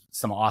blessed with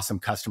some awesome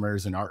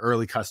customers, and our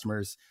early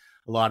customers,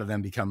 a lot of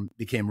them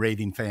became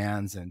raving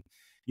fans. And,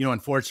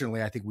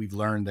 unfortunately, I think we've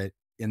learned that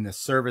in the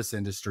service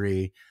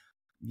industry,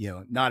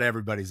 not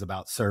everybody's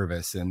about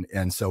service.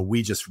 And so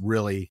we just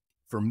really,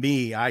 for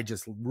me, I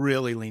just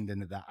really leaned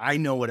into that. I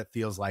know what it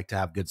feels like to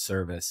have good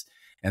service.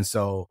 And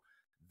so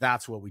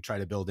that's what we try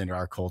to build into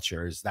our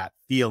culture, is that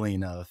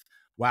feeling of,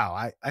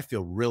 wow, I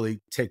feel really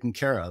taken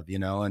care of,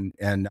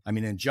 and I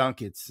mean, in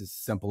junk, it's as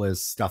simple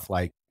as stuff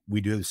like, we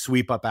do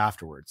sweep up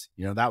afterwards.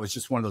 That was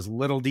just one of those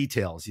little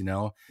details,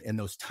 and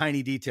those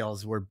tiny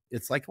details where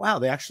it's like, wow,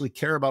 they actually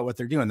care about what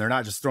they're doing. They're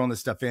not just throwing this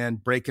stuff in,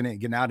 breaking it, and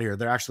getting out of here.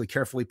 They're actually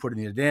carefully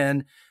putting it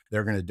in.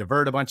 They're going to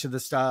divert a bunch of the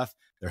stuff.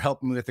 They're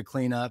helping me with the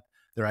cleanup.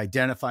 They're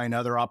identifying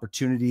other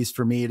opportunities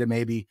for me to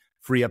maybe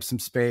free up some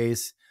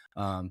space.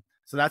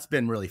 So that's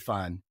been really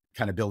fun,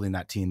 kind of building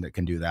that team that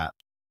can do that.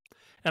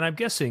 And I'm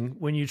guessing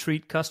when you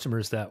treat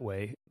customers that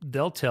way,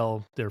 they'll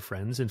tell their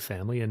friends and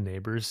family and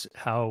neighbors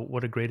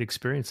what a great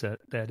experience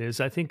that is.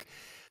 I think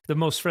the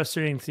most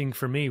frustrating thing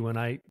for me when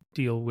I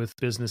deal with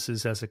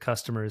businesses as a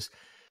customer is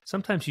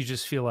sometimes you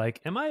just feel like,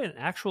 am I an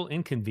actual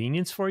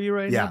inconvenience for you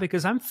right now?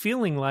 Because I'm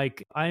feeling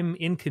like I'm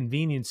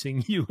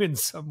inconveniencing you in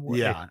some way.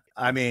 Yeah.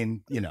 I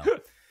mean,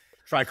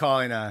 try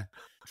calling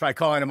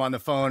them on the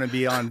phone and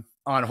be on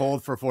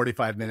hold for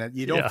 45 minutes.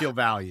 You don't feel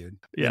valued.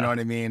 You know what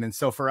I mean? And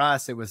so for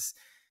us, it was,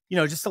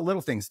 just the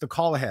little things, the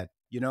call ahead,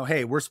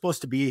 hey, we're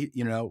supposed to be,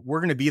 we're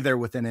going to be there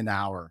within an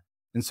hour.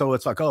 And so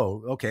it's like,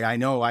 oh, okay, I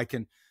know I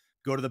can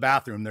go to the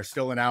bathroom. They're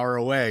still an hour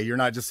away. You're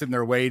not just sitting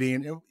there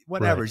waiting,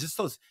 whatever. Right. Just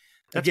those,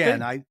 that's again,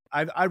 big.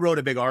 I wrote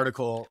a big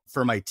article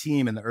for my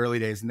team in the early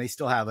days, and they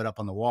still have it up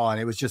on the wall.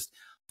 And it was just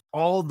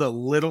all the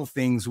little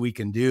things we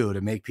can do to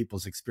make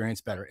people's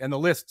experience better. And the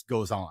list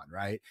goes on,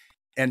 right?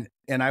 And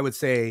I would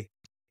say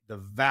the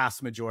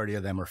vast majority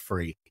of them are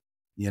free.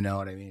 You know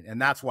what I mean?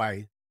 And that's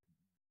why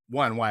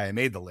I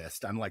made the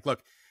list. I'm like,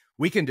 look,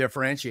 we can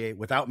differentiate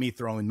without me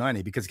throwing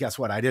money, because guess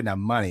what? I didn't have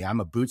money.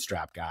 I'm a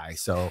bootstrap guy.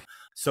 So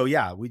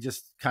yeah, we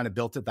just kind of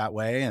built it that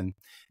way. And,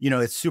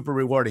 it's super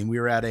rewarding. We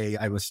were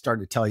I was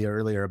starting to tell you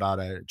earlier about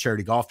a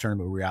charity golf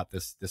tournament we were at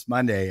this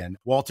Monday, and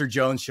Walter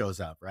Jones shows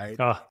up, right?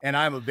 And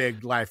I'm a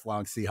big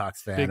lifelong Seahawks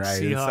fan, big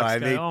right? Seahawks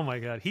guy. Oh my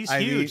God. He's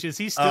huge. Is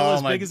he still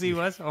as big as he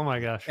was? Oh my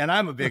gosh. And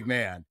I'm a big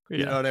man.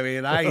 You know what I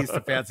mean? I used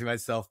to fancy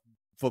myself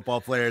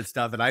football player and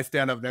stuff. And I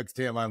stand up next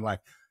to him. I'm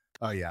like,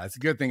 oh yeah, it's a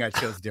good thing I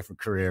chose a different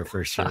career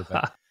for sure.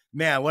 But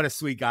man, what a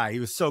sweet guy. He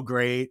was so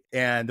great.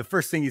 And the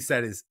first thing he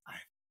said is, I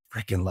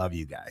freaking love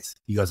you guys.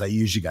 He goes, I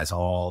use you guys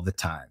all the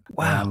time.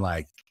 Wow. And I'm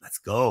like, let's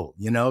go,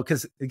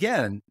 because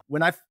again,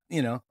 when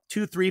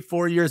 2, 3,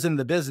 4 years into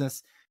the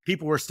business,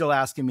 people were still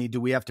asking me, do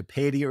we have to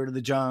pay to get rid of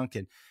the junk?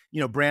 And,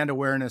 brand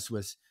awareness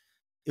was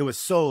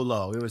so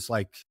low. It was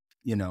like,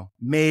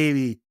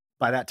 maybe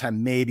by that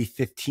time, maybe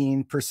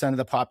 15% of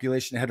the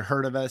population had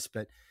heard of us,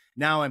 but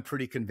now I'm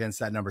pretty convinced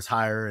that number's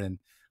higher. And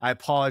I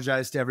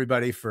apologize to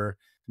everybody for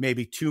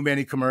maybe too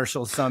many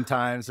commercials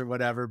sometimes or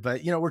whatever.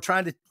 But, we're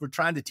trying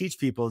to teach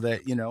people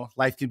that,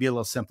 life can be a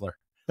little simpler.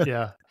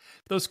 Yeah.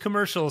 Those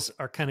commercials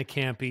are kind of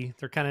campy.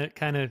 They're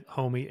kind of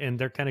homey, and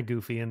they're kind of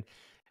goofy. And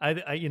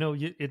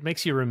it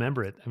makes you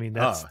remember it. I mean,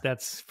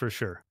 that's for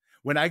sure.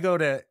 When I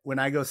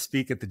go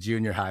speak at the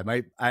junior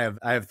high, I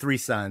have 3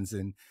 sons,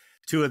 and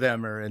 2 of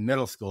them are in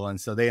middle school. And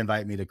so they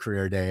invite me to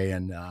career day,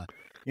 and,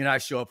 I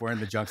show up wearing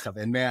the junk stuff,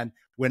 and man,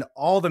 when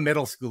all the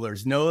middle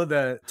schoolers know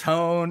the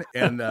tone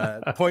and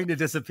the point that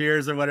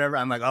disappears or whatever,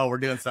 I'm like, oh, we're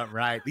doing something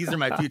right. These are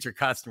my future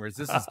customers.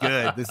 This is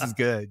good. This is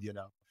good.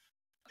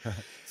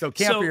 So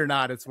campy or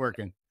not, it's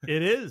working.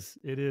 It is.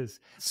 It is.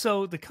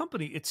 So the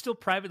company, it's still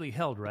privately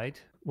held,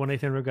 right?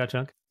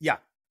 1-800-GOT-JUNK? Yeah.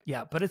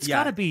 Yeah, but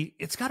Yeah.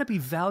 it's gotta be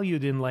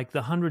valued in like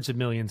the hundreds of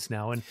millions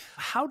now. And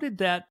how did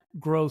that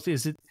growth,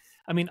 is it,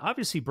 I mean,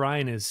 obviously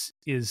Brian is,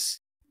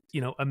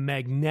 a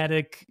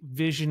magnetic,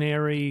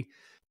 visionary,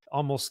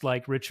 almost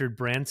like Richard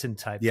Branson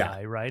type Yeah.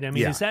 guy, right? I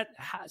mean, Yeah. is that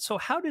so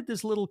how did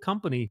this little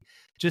company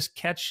just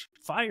catch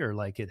fire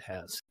like it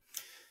has?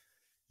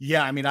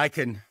 Yeah.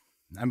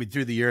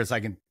 Through the years, I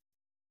can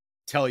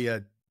tell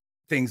you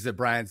things that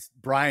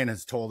Brian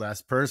has told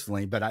us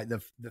personally, but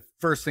the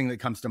first thing that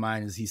comes to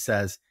mind is he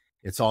says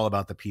it's all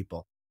about the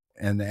people,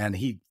 and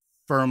he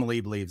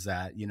firmly believes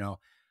that,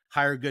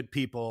 hire good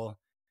people,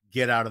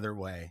 get out of their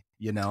way,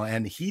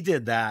 and he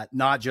did that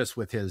not just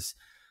with his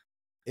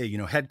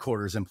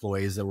headquarters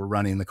employees that were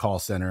running the call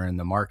center and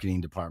the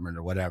marketing department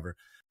or whatever,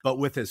 but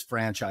with his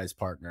franchise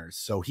partners.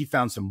 So he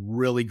found some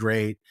really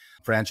great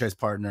franchise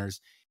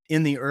partners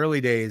in the early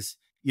days.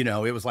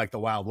 It was like the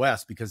Wild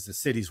West because the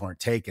cities weren't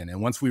taken.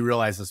 And once we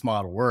realized this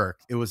model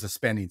worked, it was a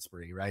spending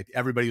spree, right?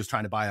 Everybody was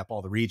trying to buy up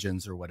all the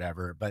regions or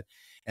whatever.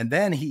 And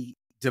then he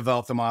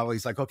developed the model.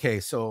 He's like, okay,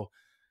 so,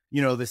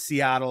 the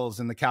Seattles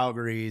and the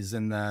Calgarys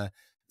and the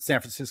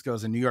San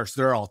Franciscos and New Yorks,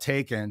 they're all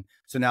taken.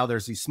 So now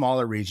there's these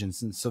smaller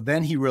regions. And so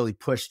then he really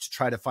pushed to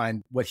try to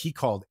find what he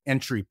called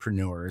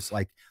entrepreneurs,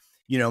 like,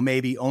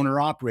 maybe owner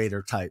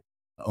operator type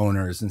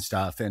owners and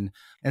stuff. And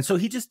so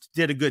he just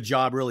did a good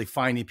job really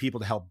finding people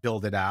to help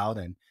build it out.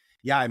 And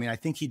yeah, I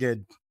think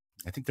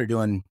they're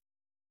doing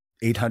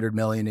 800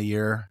 million a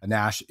year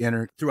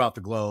throughout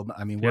the globe.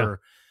 We're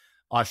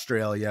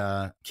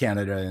Australia,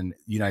 Canada, and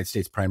United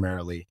States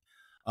primarily.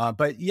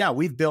 But yeah,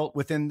 we've built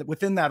within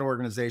that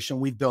organization,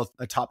 we've built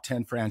a top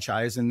 10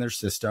 franchise in their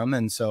system.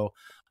 And so,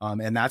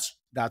 and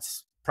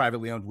that's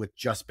privately owned with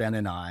just Ben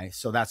and I.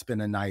 So that's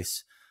been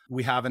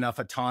we have enough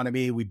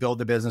autonomy. We build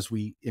the business.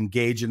 We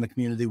engage in the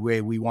community the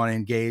way we want to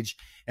engage.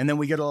 And then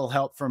we get a little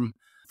help from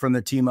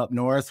the team up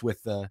north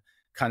with the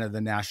kind of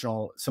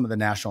some of the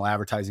national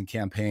advertising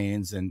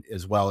campaigns, and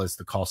as well as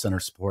the call center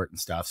support and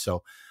stuff.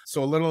 So a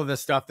little of the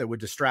stuff that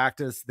would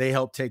distract us, they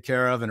help take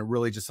care of. And it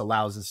really just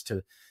allows us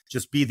to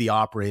just be the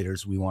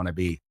operators we want to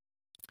be.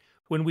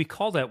 When we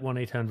call that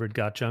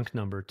 1-800-GOT-JUNK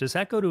number, does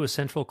that go to a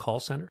central call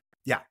center?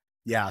 Yeah.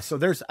 Yeah. So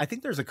I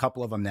think there's a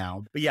couple of them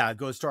now, but yeah, it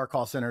goes to our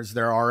call centers.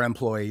 There are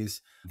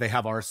employees. They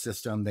have our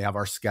system. They have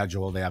our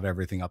schedule. They have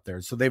everything up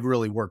there. So they've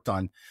really worked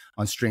on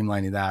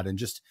streamlining that and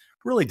just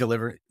really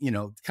deliver,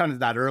 kind of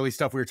that early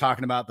stuff we were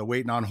talking about, the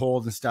waiting on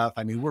hold and stuff.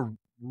 We're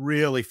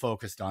really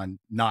focused on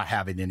not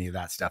having any of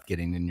that stuff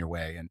getting in your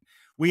way. And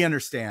we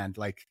understand,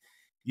 like,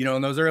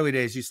 in those early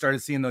days, you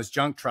started seeing those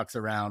junk trucks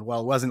around.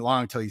 Well, it wasn't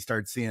long until you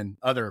started seeing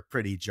other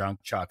pretty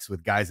junk trucks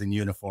with guys in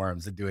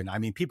uniforms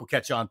and people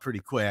catch on pretty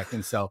quick.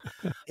 And so,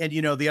 and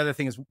the other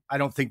thing is, I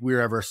don't think we were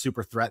ever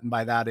super threatened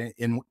by that.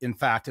 In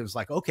fact, it was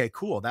like, okay,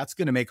 cool. That's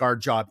going to make our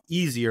job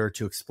easier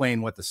to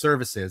explain what the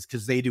service is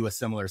because they do a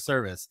similar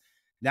service.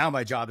 Now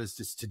my job is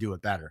just to do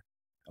it better,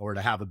 or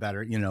to have a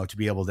better, to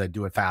be able to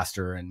do it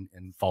faster and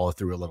follow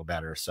through a little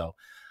better. So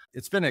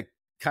it's been a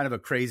kind of a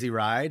crazy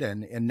ride.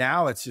 And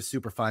now it's just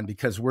super fun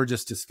because we're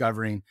just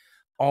discovering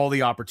all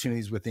the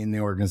opportunities within the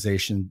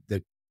organization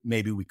that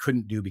maybe we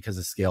couldn't do because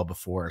of scale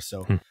before.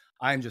 So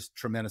I'm just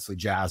tremendously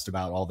jazzed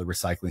about all the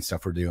recycling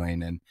stuff we're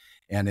doing.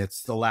 And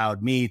it's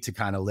allowed me to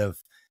kind of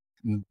live,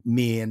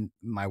 me and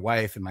my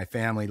wife and my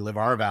family live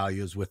our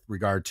values with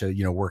regard to,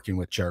 working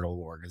with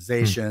charitable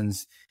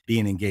organizations,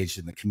 being engaged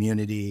in the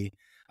community.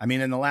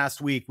 In the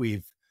last week,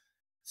 we've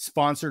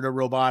sponsored a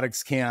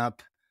robotics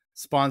camp,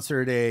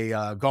 sponsored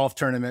a golf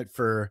tournament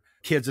for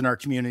kids in our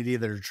community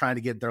that are trying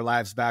to get their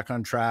lives back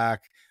on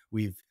track.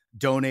 We've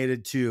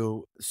donated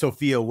to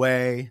Sophia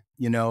Way,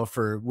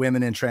 for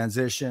women in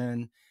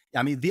transition.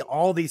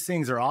 All these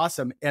things are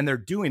awesome, and they're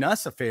doing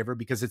us a favor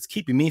because it's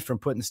keeping me from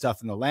putting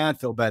stuff in the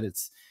landfill, but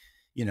it's,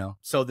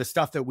 so the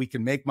stuff that we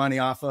can make money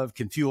off of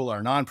can fuel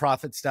our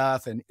nonprofit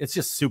stuff. And it's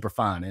just super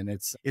fun. And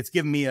it's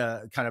given me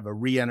a kind of a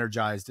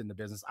re-energized in the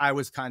business. I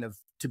was kind of,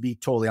 to be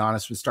totally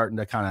honest, was starting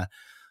to kind of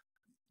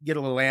get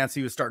a little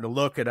antsy, was starting to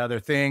look at other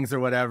things or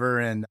whatever.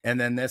 And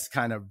then this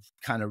kind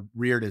of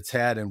reared its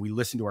head, and we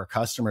listened to our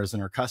customers,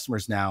 and our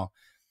customers now,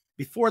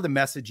 before the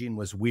messaging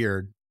was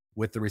weird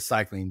with the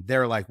recycling,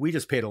 they're like, we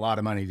just paid a lot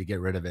of money to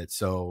get rid of it.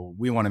 So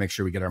we want to make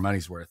sure we get our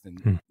money's worth.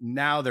 And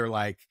now they're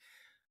like,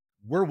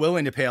 we're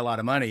willing to pay a lot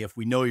of money if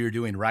we know you're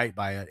doing right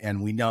by it.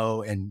 And we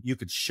know, and you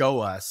could show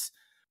us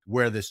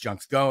where this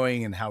junk's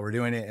going and how we're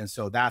doing it. And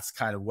so that's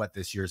kind of what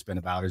this year's been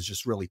about, is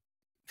just really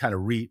kind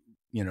of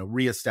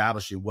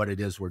reestablishing what it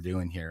is we're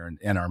doing here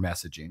and our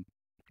messaging.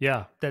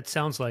 Yeah, that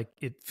sounds like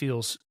it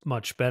feels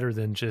much better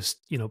than just,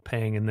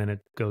 paying and then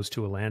it goes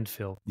to a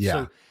landfill. Yeah.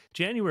 So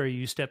January,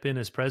 you step in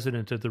as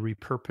president of the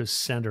RePurpose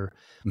Center.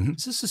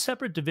 Is this a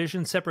separate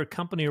division, separate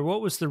company, or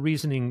what was the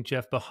reasoning,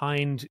 Jeff,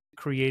 behind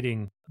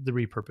creating the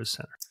RePurpose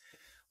Center?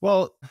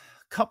 Well, a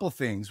couple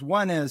things.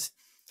 One is,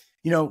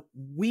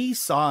 we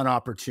saw an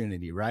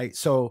opportunity, right?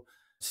 So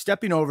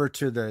stepping over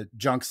to the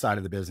junk side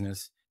of the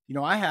business,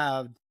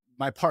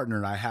 my partner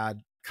and I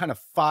had kind of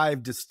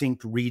 5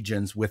 distinct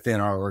regions within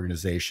our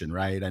organization,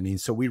 right? I mean,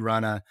 so we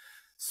run a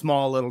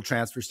small little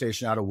transfer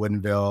station out of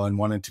Woodinville and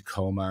one in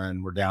Tacoma,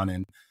 and we're down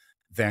in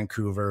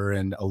Vancouver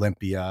and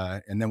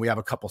Olympia. And then we have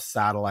a couple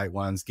satellite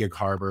ones, Gig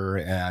Harbor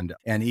and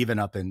even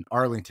up in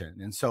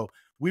Arlington. And so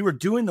we were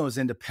doing those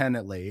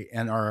independently,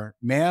 and our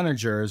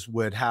managers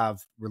would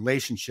have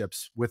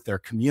relationships with their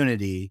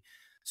community.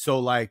 So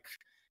like,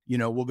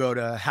 we'll go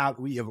to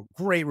we have a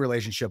great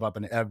relationship up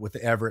with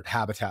the Everett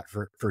Habitat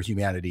for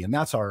Humanity. And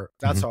that's our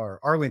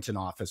Arlington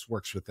office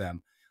works with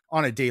them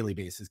on a daily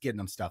basis, getting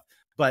them stuff.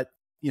 But,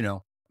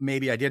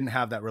 maybe I didn't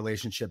have that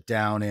relationship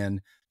down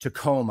in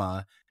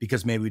Tacoma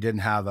because maybe we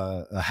didn't have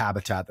a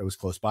habitat that was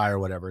close by or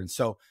whatever. And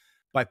so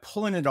by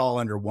pulling it all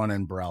under one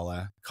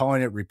umbrella,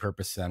 calling it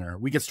RePurpose Center,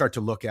 we could start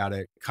to look at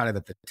it kind of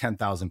at the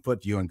 10,000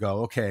 foot view and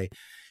go, okay,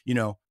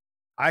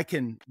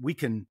 we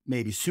can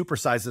maybe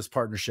supersize this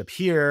partnership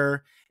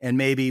here, and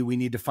maybe we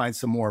need to find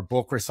some more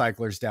bulk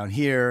recyclers down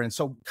here. And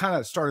so kind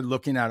of started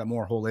looking at it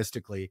more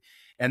holistically.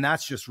 And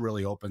that's just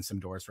really opened some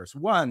doors for us.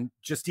 One,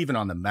 just even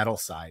on the metal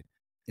side,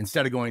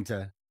 instead of going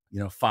to,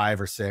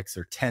 5 or 6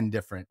 or 10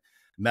 different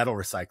metal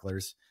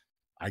recyclers,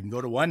 I can go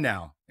to one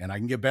now and I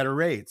can get better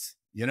rates,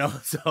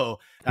 so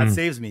that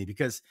saves me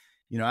because,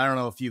 I don't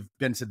know if you've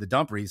been to the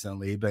dump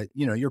recently, but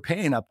you're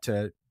paying up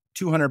to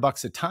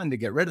 $200 a ton to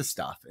get rid of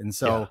stuff. And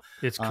so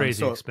it's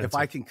crazy expensive. If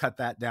I can cut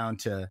that down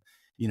to,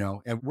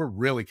 and we're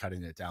really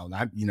cutting it down.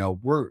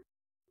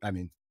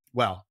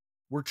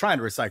 We're trying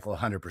to recycle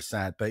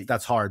 100%, but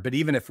that's hard. But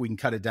even if we can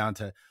cut it down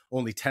to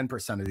only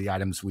 10% of the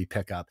items we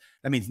pick up,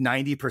 that means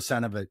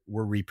 90% of it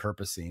we're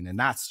repurposing. And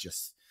that's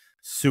just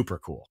super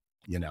cool,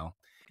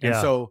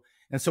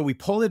 And so we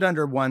pulled it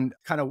under one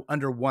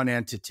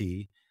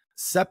entity,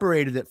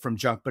 separated it from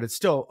junk, but it's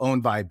still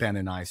owned by Ben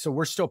and I. So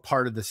we're still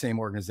part of the same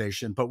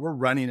organization, but we're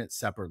running it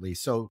separately.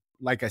 So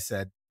like I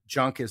said,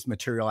 junk is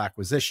material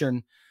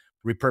acquisition,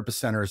 RePurpose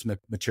Center is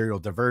material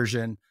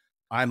diversion.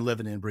 I'm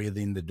living and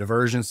breathing the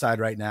diversion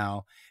side right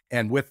now.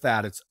 And with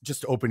that, it's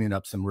just opening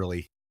up some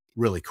really,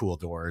 really cool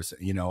doors.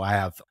 I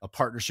have a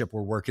partnership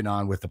we're working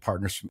on with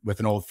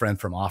an old friend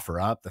from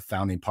OfferUp, the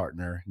founding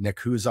partner, Nick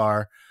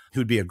Huzar,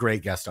 who'd be a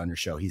great guest on your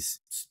show. He's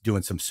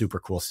doing some super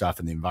cool stuff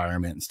in the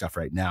environment and stuff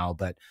right now.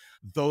 But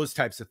those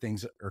types of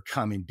things are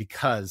coming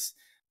because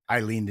I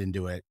leaned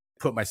into it,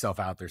 put myself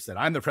out there, said,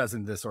 I'm the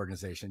president of this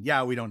organization.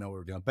 Yeah, we don't know what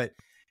we're doing. But,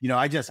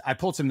 I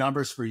pulled some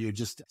numbers for you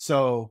just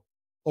so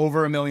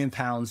over 1 million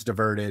pounds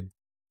diverted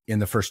in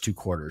the first 2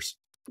 quarters.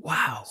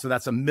 Wow. So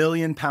that's 1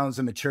 million pounds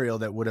of material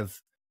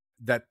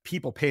that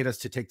people paid us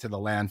to take to the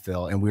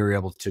landfill and we were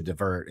able to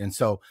divert. And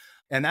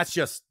that's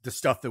just the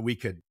stuff that we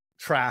could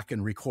track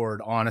and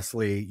record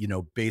honestly,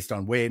 based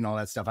on weight and all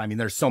that stuff. I mean,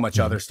 there's so much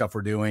other stuff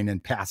we're doing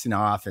and passing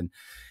off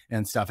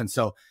and stuff. And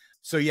so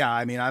yeah,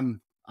 I mean,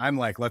 I'm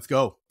like, let's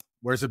go.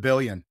 Where's 1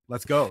 billion?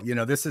 Let's go.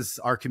 This is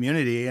our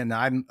community. And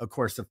I'm of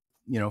course,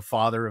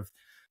 father of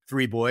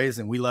 3 boys,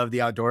 and we love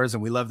the outdoors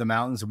and we love the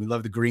mountains and we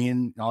love the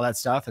green and all that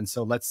stuff. And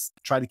so let's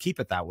try to keep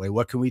it that way.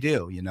 What can we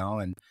do?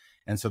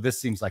 And so this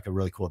seems like a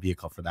really cool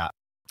vehicle for that.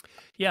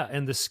 Yeah.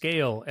 And the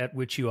scale at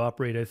which you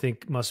operate, I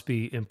think must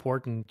be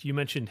important. You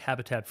mentioned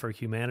Habitat for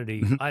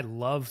Humanity. Mm-hmm. I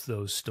love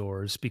those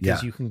stores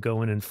because you can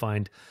go in and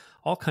find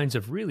all kinds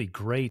of really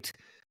great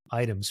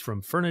items,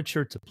 from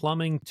furniture to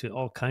plumbing to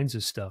all kinds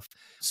of stuff.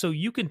 So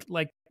you can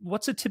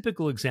what's a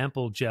typical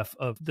example, Jeff,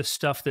 of the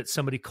stuff that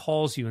somebody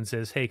calls you and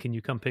says, hey, can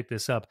you come pick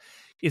this up?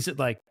 Is it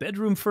like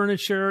bedroom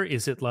furniture?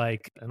 Is it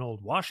like an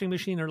old washing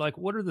machine? Or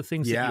what are the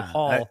things that you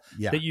haul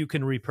that you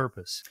can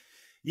repurpose?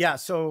 Yeah.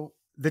 So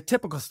the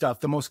typical stuff,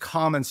 the most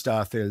common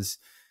stuff is,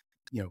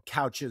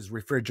 couches,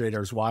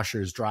 refrigerators,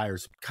 washers,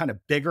 dryers, kind of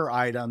bigger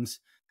items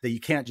that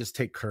you can't just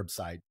take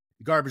curbside.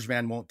 The garbage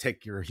man won't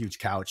take your huge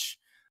couch.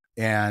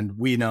 And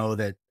we know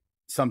that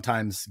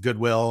sometimes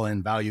Goodwill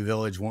and Value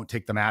Village won't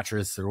take the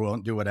mattress or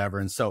won't do whatever.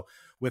 And so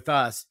with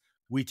us,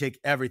 we take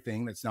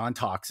everything that's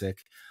non-toxic.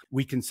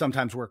 We can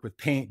sometimes work with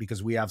paint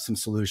because we have some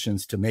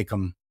solutions to make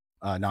them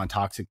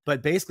non-toxic.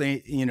 But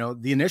basically,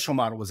 the initial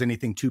model was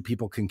anything 2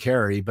 people can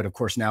carry. But of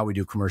course, now we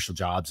do commercial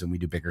jobs and we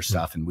do bigger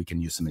stuff and we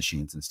can use some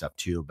machines and stuff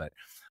too. But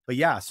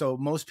yeah, so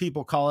most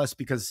people call us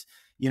because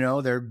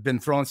they've been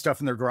throwing stuff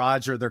in their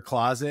garage or their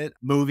closet.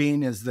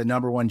 Moving is the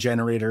 #1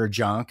 generator of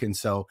junk. And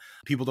so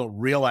people don't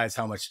realize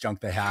how much junk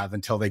they have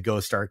until they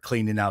go start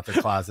cleaning out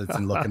their closets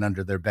and looking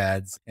under their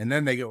beds. And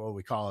then they get what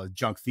we call a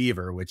junk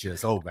fever, which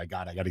is, oh my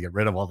God, I got to get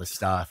rid of all this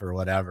stuff or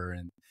whatever.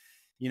 And,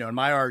 and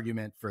my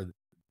argument for,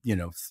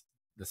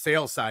 the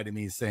sales side of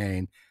me is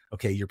saying,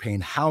 okay, you're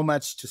paying how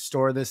much to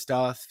store this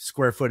stuff?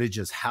 Square footage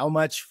is how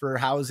much for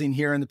housing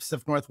here in the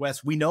Pacific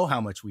Northwest? We know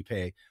how much we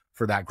pay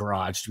for that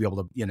garage to be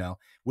able to,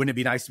 wouldn't it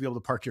be nice to be able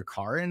to park your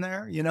car in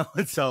there,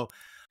 And so,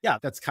 yeah,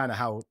 that's kind of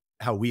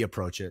how we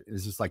approach it.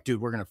 Is just like,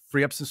 dude, we're going to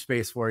free up some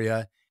space for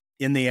you.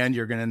 In the end,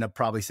 you're going to end up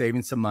probably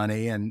saving some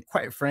money. And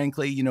quite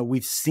frankly,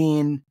 we've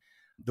seen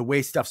the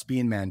way stuff's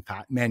being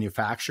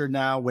manufactured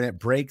now. When it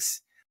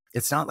breaks,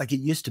 it's not like it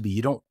used to be.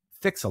 You don't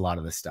fix a lot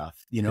of this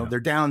stuff,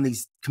 they're down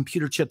these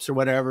computer chips or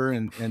whatever.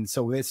 And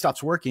so it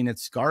stops working,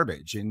 it's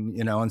garbage. And,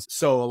 and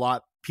so a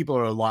lot people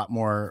are a lot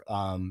more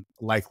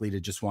likely to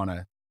just want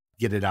to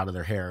get it out of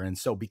their hair. And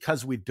so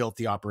because we've built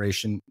the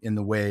operation in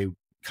the way,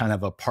 kind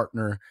of a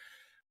partner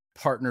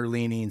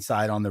leaning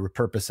side on the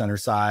RePurpose Center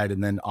side,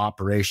 and then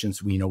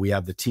operations, we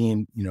have the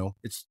team,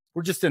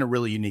 we're just in a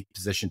really unique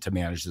position to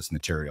manage this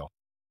material.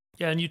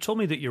 Yeah. And you told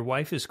me that your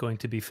wife is going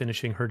to be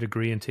finishing her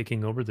degree and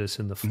taking over this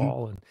in the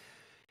fall.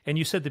 And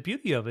you said the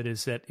beauty of it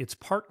is that it's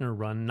partner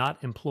run,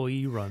 not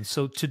employee run.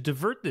 So to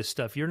divert this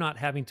stuff, you're not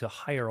having to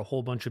hire a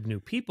whole bunch of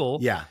new people.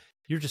 Yeah.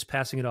 You're just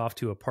passing it off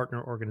to a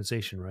partner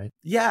organization, right?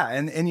 Yeah.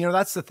 And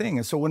that's the thing.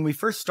 And so when we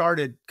first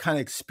started kind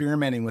of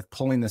experimenting with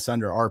pulling this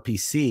under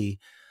RPC,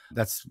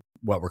 that's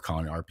what we're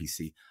calling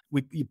RPC.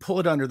 You pull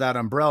it under that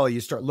umbrella, you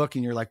start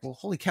looking, you're like, well,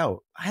 holy cow,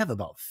 I have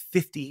about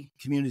 50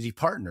 community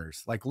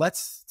partners. Like,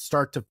 let's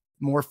start to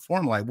more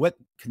formalize. What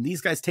can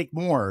these guys take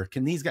more?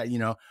 Can these guys,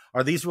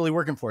 are these really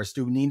working for us?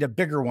 Do we need a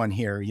bigger one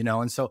here?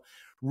 And so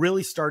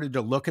really started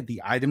to look at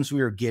the items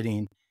we were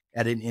getting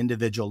at an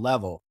individual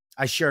level.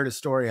 I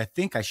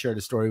think I shared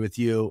a story with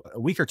you a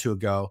week or two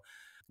ago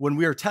when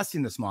we were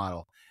testing this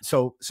model.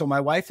 So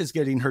my wife is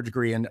getting her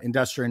degree in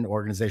industrial and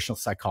organizational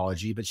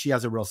psychology, but she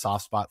has a real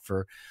soft spot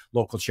for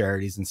local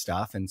charities and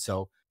stuff. And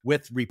so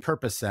with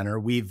RePurpose Center,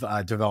 we've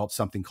developed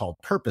something called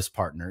Purpose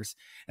Partners.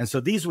 And so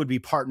these would be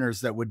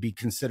partners that would be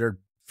considered,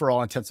 for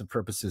all intents and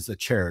purposes, a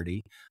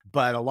charity.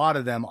 But a lot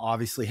of them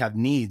obviously have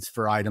needs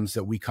for items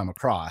that we come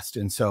across.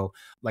 And so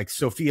like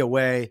Sophia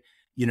Way,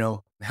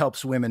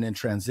 helps women in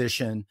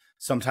transition.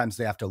 Sometimes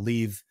they have to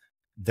leave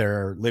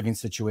their living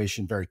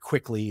situation very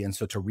quickly. And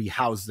so to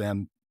rehouse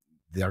them,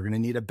 they're going to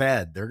need a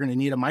bed. They're going to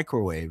need a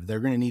microwave. They're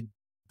going to need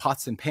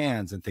pots and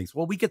pans and things.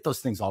 Well, we get those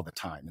things all the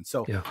time. And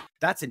so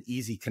that's an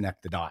easy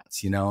connect the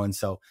dots, And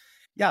so,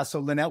 so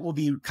Lynette will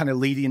be kind of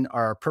leading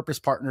our Purpose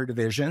Partner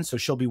division. So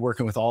she'll be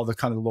working with all the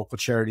kind of local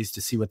charities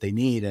to see what they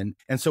need.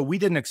 And so we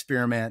did an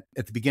experiment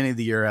at the beginning of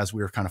the year as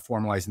we were kind of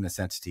formalizing this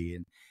entity.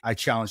 And I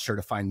challenged her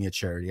to find me a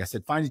charity. I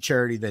said, find a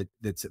charity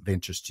that's of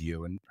interest to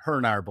you. And her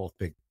and I are both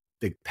big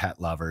pet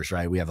lovers,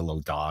 right? We have a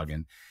little dog.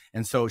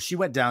 And so she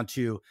went down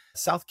to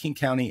South King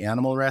County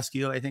Animal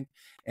Rescue, I think,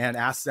 and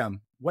asked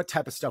them, what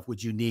type of stuff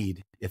would you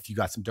need if you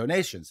got some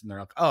donations? And they're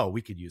like, oh,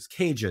 we could use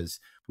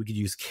cages. We could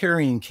use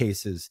carrying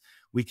cases.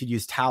 We could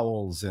use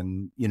towels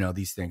and,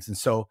 these things. And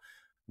so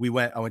I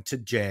went to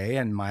Jay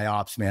and my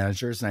ops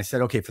managers and I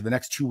said, okay, for the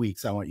next 2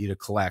 weeks, I want you to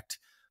collect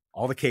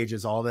all the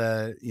cages, all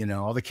the,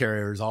 all the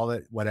carriers, all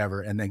the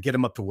whatever, and then get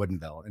them up to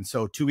Woodinville. And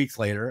so 2 weeks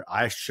later,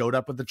 I showed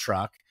up with the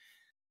truck,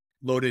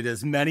 loaded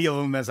as many of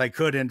them as I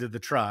could into the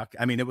truck.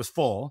 I mean, it was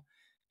full.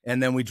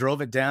 And then we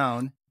drove it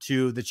down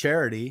to the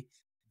charity.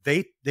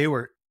 They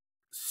were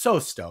so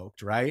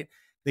stoked, right?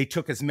 They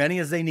took as many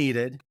as they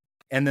needed.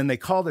 And then they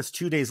called us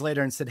 2 days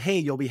later and said, hey,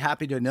 you'll be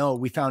happy to know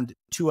we found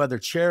 2 other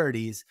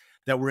charities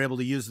that were able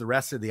to use the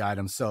rest of the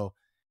items. So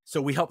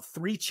we helped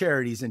 3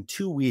 charities in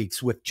 2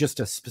 weeks with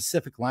just a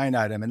specific line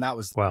item. And that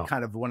was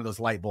kind of one of those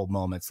light bulb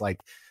moments.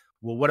 Like,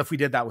 well, what if we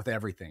did that with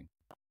everything?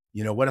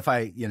 What if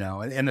I,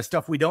 and the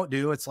stuff we don't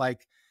do, it's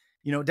like,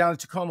 down in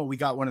Tacoma, we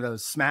got one of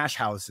those smash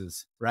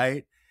houses,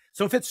 right?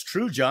 So if it's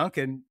true junk,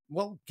 and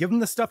well, give them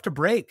the stuff to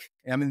break.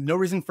 I mean, no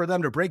reason for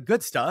them to break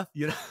good stuff,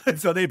 and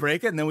so they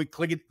break it and then we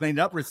clean it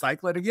up,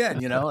 recycle it again,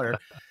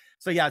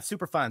 so yeah, it's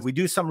super fun. We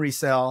do some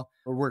resale,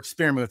 or we're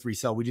experimenting with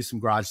resale. We do some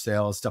garage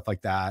sales, stuff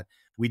like that.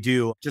 We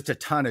do just a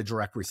ton of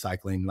direct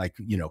recycling, like,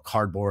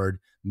 cardboard,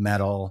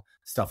 metal,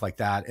 stuff like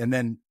that. And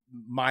then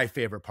my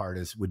favorite part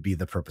would be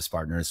the Purpose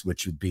Partners,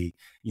 which would be,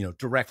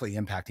 directly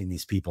impacting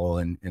these people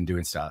and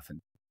doing stuff.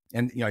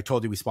 And I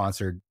told you we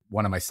sponsored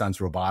one of my son's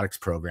robotics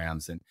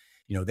programs, and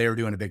they were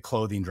doing a big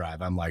clothing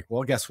drive. I'm like,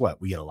 well, guess what?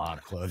 We get a lot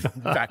of clothing.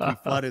 In fact, we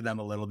flooded them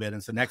a little bit,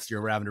 and so next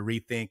year we're having to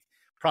rethink.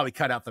 Probably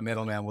cut out the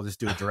middleman. We'll just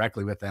do it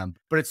directly with them.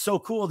 But it's so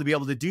cool to be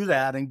able to do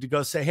that and to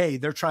go say, hey,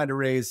 they're trying to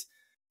raise,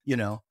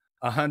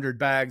 100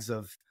 bags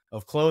of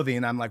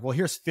clothing. I'm like, well,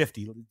 here's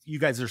 50. You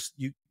guys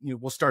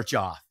we'll start you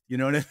off. You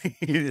know what I mean?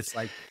 It's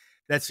like,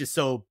 that's just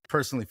so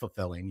personally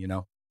fulfilling,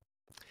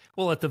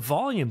 Well, at the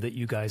volume that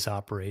you guys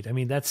operate, I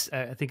mean, I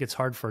think it's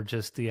hard for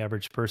just the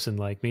average person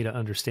like me to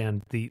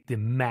understand the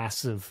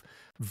massive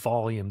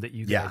volume that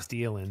you guys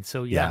deal in.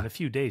 So in a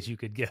few days, you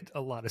could get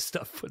a lot of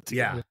stuff put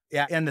together.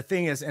 Yeah. And the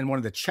thing is, and one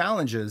of the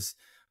challenges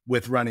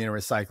with running a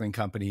recycling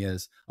company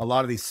is a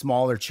lot of these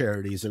smaller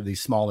charities or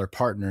these smaller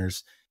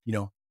partners,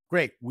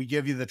 great, we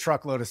give you the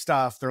truckload of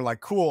stuff. They're like,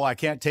 cool, I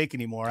can't take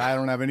anymore. I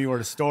don't have anywhere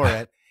to store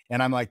it.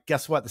 And I'm like,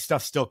 guess what? The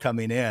stuff's still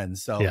coming in.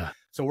 So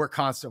we're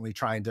constantly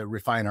trying to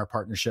refine our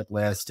partnership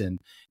list and,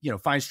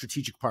 find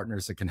strategic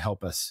partners that can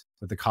help us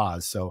with the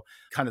cause. So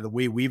kind of the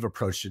way we've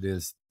approached it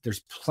is there's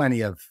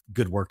plenty of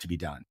good work to be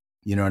done.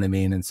 You know what I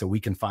mean? And so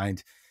we can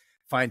find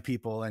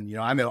people. And,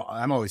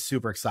 I'm always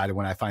super excited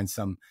when I find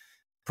some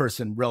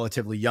person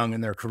relatively young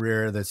in their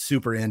career that's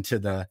super into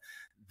the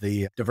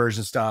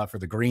diversion stuff or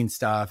the green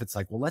stuff. It's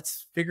like, well,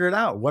 let's figure it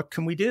out. What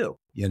can we do?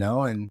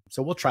 And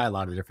so we'll try a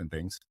lot of different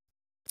things.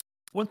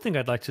 One thing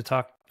I'd like to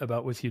talk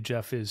about with you,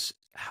 Jeff, is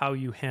how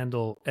you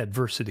handle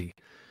adversity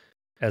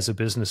as a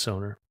business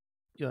owner.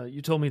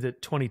 You told me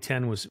that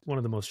 2010 was one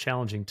of the most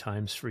challenging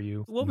times for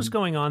you. What was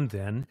going on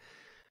then?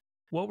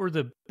 What were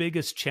the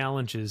biggest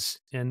challenges?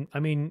 And I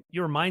mean,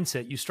 your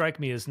mindset, you strike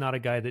me as not a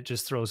guy that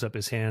just throws up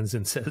his hands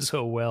and says,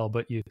 oh, well,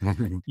 but you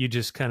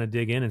just kind of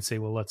dig in and say,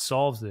 well, let's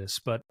solve this.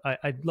 But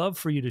I'd love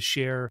for you to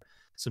share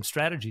some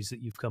strategies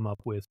that you've come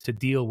up with to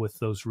deal with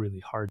those really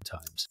hard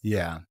times.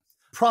 Yeah.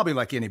 Probably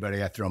like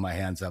anybody, I throw my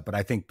hands up, but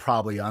I think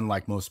probably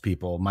unlike most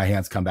people, my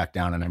hands come back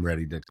down and I'm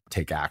ready to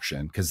take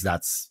action because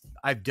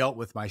I've dealt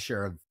with my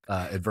share of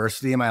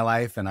adversity in my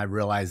life. And I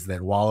realized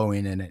that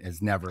wallowing in it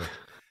has never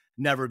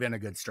been a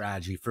good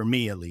strategy for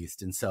me, at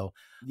least. And so,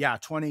 yeah,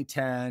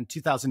 2010,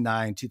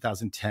 2009,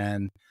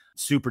 2010,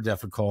 super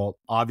difficult.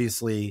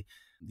 Obviously,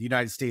 the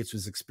United States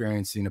was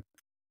experiencing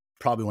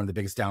probably one of the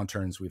biggest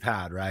downturns we've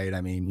had, right? I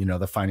mean,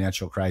 the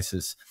financial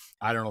crisis.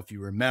 I don't know if you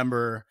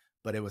remember,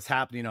 but it was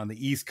happening on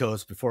the East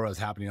Coast before it was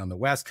happening on the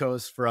West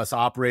Coast. For us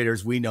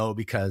operators, we know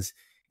because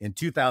in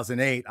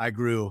 2008, I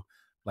grew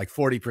like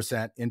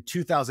 40%. In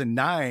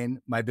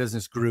 2009, my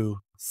business grew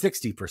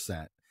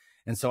 60%.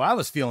 And so I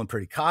was feeling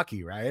pretty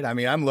cocky, right? I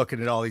mean, I'm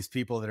looking at all these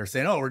people that are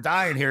saying, oh, we're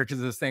dying here because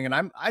of this thing.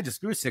 And I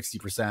just grew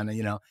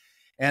 60%,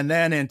 And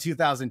then in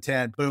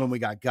 2010, boom, we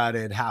got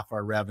gutted. Half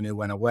our revenue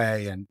went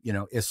away. And,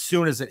 as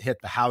soon as it hit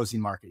the housing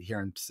market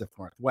here in the Pacific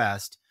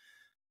Northwest,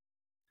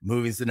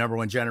 moving's the number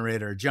one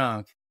generator of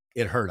junk.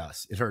 It hurt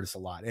us. It hurt us a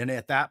lot. And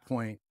at that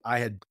point, I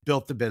had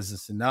built the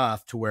business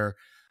enough to where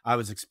I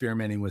was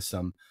experimenting with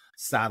some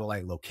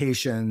satellite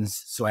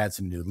locations. So I had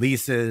some new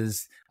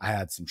leases. I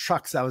had some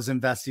trucks I was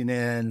investing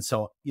in.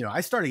 So,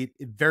 I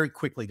very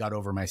quickly got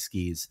over my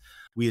skis.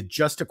 We had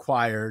just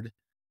acquired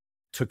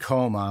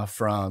Tacoma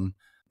from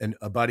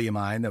a buddy of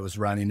mine that was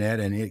running it,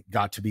 and it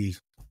got to be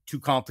too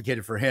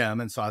complicated for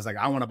him. And so I was like,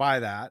 I want to buy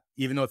that.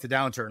 Even though it's a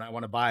downturn, I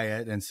want to buy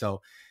it. And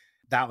so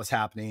that was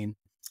happening.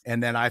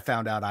 And then I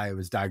found out I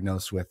was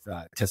diagnosed with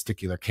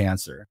testicular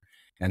cancer.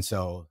 And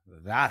so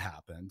that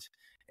happened.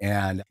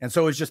 And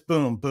so it was just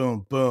boom,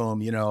 boom,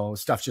 boom,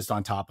 stuff just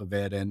on top of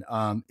it. And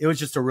it was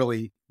just a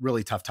really,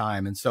 really tough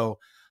time. And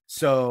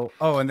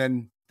and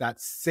then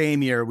that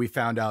same year, we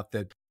found out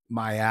that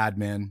my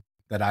admin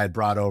that I had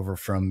brought over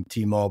from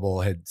T-Mobile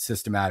had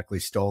systematically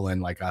stolen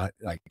like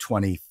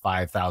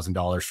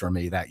 $25,000 from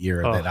me that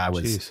year that I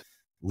was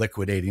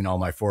liquidating all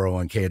my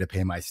 401k to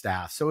pay my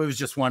staff. So it was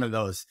just one of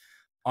those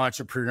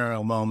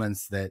entrepreneurial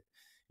moments that,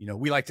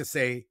 we like to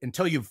say,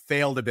 until you've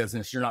failed a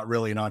business, you're not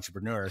really an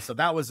entrepreneur. So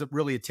that was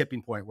really a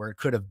tipping point where it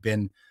could have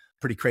been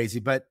pretty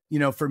crazy. But,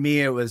 for me,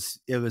 it was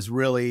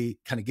really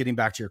kind of getting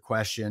back to your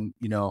question,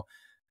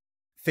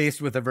 faced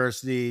with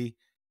adversity,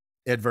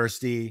 I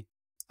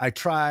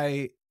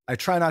try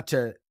not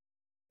to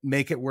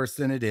make it worse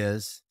than it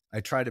is. I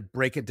try to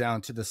break it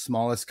down to the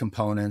smallest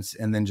components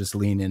and then just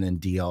lean in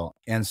and deal.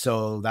 And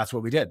so that's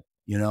what we did.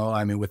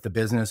 With the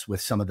business,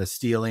 with some of the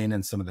stealing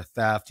and some of the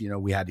theft,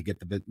 we had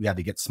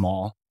to get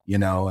small,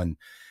 and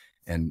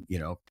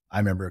I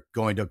remember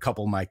going to a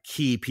couple of my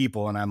key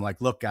people and I'm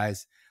like, look,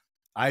 guys,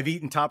 I've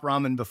eaten top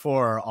ramen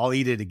before. I'll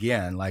eat it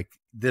again. Like,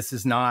 this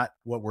is not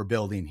what we're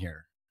building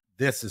here.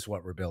 This is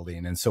what we're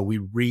building. And so we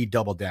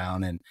redoubled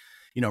down and,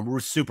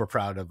 we're super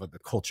proud of the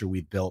culture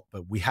we've built,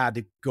 but we had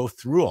to go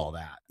through all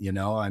that,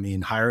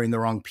 hiring the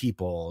wrong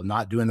people,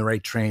 not doing the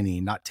right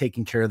training, not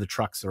taking care of the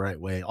trucks the right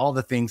way, all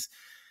the things,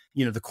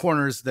 the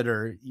corners that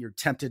you're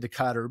tempted to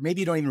cut, or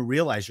maybe you don't even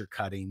realize you're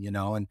cutting,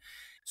 and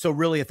so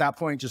really at that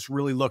point, just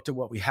really looked at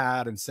what we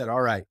had and said,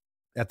 all right,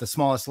 at the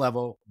smallest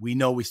level, we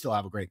know we still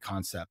have a great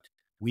concept.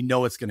 We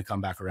know it's going to come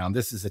back around.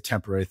 This is a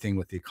temporary thing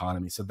with the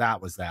economy. So that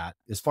was that.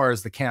 As far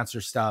as the cancer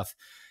stuff,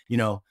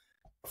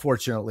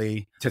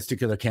 fortunately,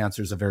 testicular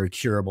cancer is a very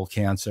curable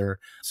cancer.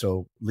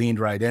 So leaned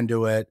right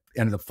into it,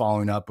 ended up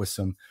following up with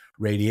some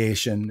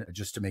radiation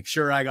just to make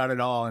sure I got it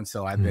all. And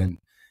so I've been,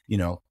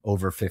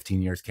 over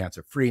 15 years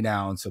cancer free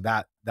now. And so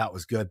that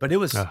was good, but it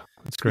was,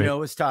 that's great. It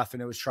was tough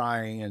and it was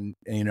trying. And,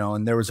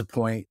 and there was a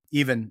point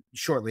even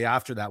shortly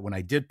after that, when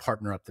I did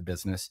partner up the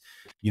business,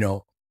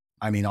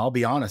 I'll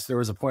be honest, there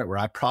was a point where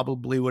I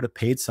probably would have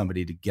paid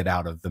somebody to get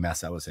out of the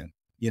mess I was in.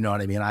 You know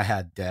what I mean? I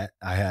had debt,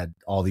 I had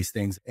all these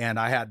things, and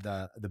I had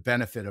the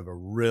benefit of a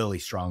really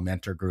strong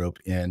mentor group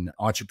in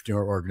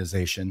Entrepreneur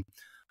Organization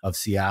of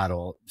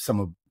Seattle, some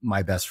of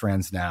my best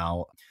friends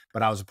now,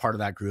 but I was a part of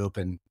that group,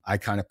 and I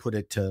kind of put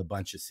it to a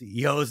bunch of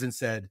CEOs and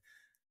said,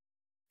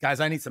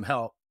 guys, I need some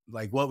help.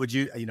 Like, what would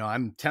you,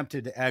 I'm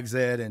tempted to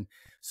exit. And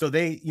so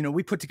they,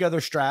 we put together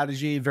a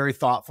strategy, very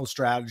thoughtful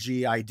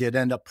strategy. I did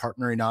end up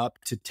partnering up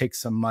to take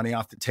some money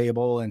off the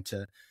table and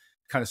to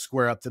kind of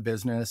square up the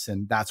business.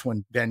 And that's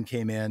when Ben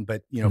came in.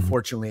 But,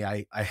 fortunately,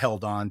 I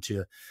held on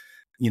to,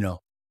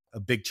 a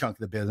big chunk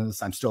of the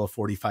business. I'm still a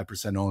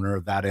 45% owner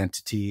of that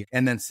entity.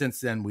 And then since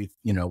then, we've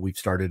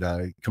started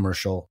a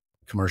commercial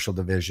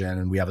division,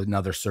 and we have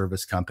another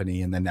service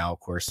company. And then now, of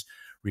course,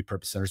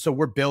 RePurpose Center. So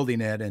we're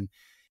building it. And,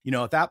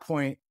 at that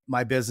point,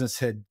 my business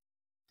had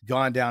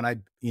gone down.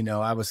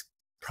 I was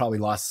probably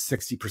lost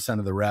 60%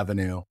 of the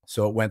revenue.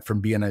 So it went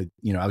from being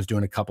I was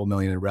doing a couple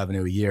million in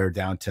revenue a year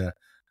down to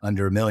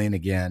under $1 million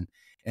again.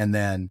 And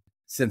then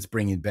since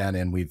bringing Ben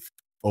in, we've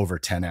over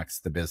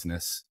 10x the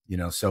business,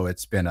 so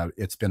it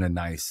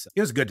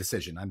was a good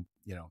decision.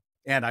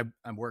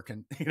 I'm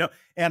working,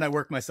 and I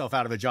work myself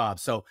out of a job.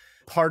 So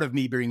part of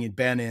me bringing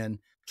Ben in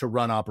to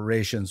run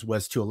operations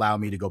was to allow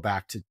me to go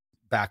back to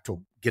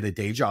get a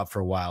day job for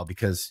a while,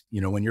 because,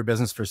 when you're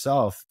business for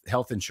self,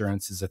 health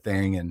insurance is a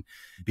thing. And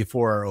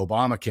before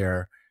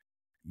Obamacare,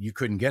 you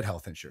couldn't get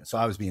health insurance. So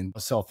I was being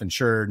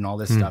self-insured and all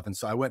this stuff. And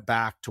so I went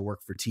back to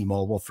work for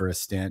T-Mobile for a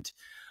stint.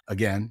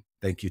 Again,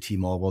 thank you,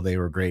 T-Mobile. They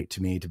were great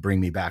to me to bring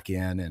me back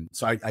in. And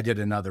so I did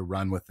another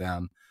run with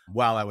them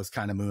while I was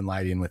kind of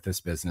moonlighting with this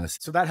business.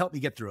 So that helped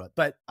me get through it.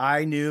 But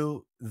I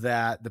knew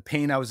that the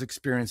pain I was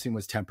experiencing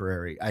was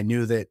temporary. I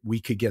knew that we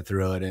could get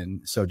through it.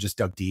 And so just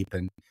dug deep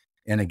and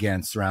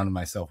again, surrounded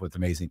myself with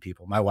amazing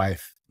people. My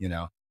wife,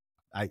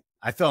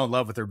 I fell in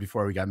love with her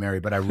before we got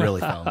married, but I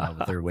really fell in love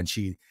with her when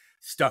she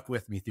stuck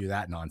with me through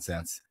that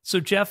nonsense. So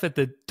Jeff, at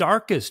the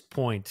darkest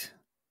point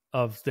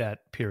of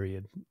that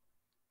period,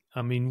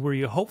 I mean, were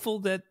you hopeful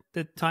that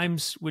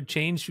times would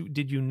change?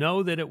 Did you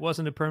know that it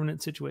wasn't a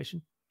permanent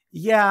situation?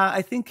 Yeah,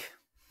 I think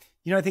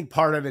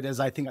part of it is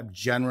I think I'm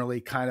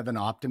generally kind of an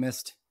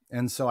optimist.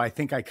 And so I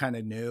think I kind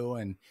of knew.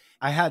 And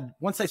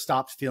once I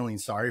stopped feeling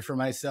sorry for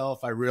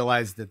myself, I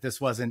realized that this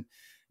wasn't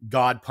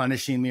God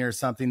punishing me or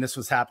something. This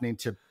was happening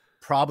to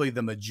probably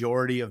the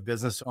majority of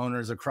business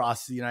owners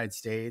across the United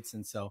States.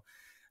 And so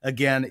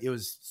again, it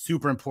was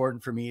super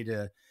important for me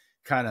to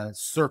kind of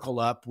circle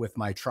up with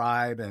my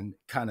tribe and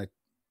kind of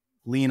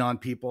lean on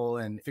people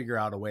and figure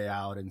out a way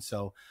out. And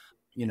so,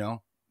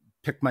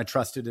 pick my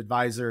trusted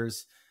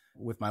advisors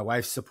with my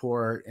wife's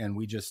support, and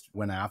we just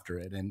went after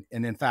it. And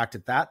in fact,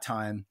 at that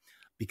time,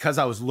 because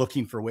I was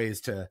looking for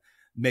ways to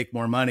make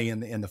more money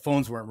and the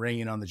phones weren't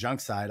ringing on the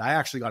junk side, I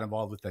actually got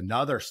involved with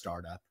another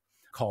startup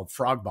called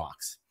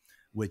Frogbox,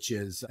 which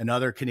is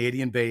another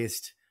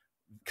Canadian-based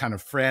kind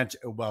of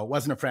well, it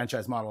wasn't a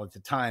franchise model at the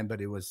time, but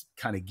it was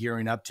kind of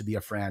gearing up to be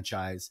a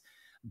franchise,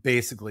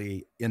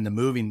 basically in the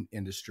moving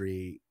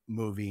industry,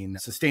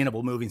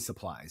 sustainable moving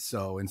supplies.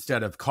 So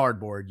instead of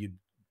cardboard, you'd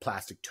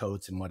plastic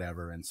totes and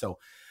whatever. And so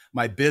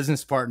my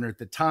business partner at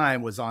the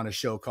time was on a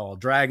show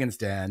called Dragon's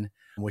Den,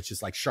 which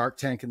is like Shark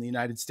Tank in the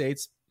United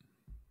States.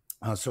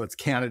 So it's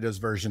Canada's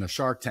version of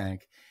Shark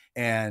Tank.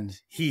 And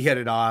he hit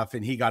it off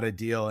and he got a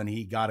deal and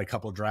he got a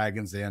couple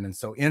dragons in. And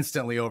so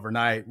instantly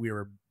overnight, we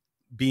were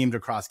beamed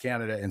across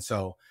Canada. And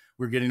so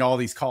we're getting all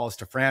these calls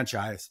to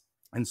franchise.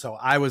 And so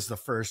I was the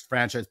first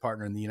franchise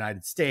partner in the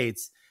United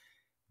States,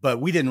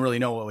 but we didn't really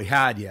know what we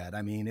had yet.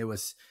 I mean,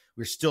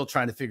 we're still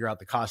trying to figure out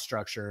the cost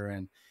structure.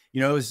 And,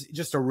 it was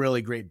just a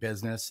really great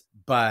business,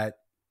 but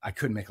I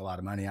couldn't make a lot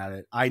of money at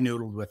it. I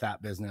noodled with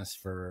that business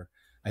for,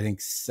 I think,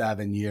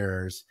 7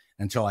 years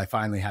until I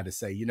finally had to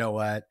say, you know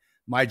what?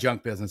 My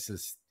junk business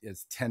is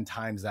 10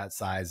 times that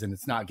size, and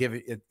it's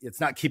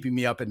not keeping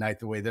me up at night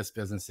the way this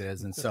business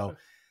is. And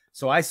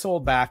so I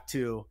sold back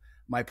to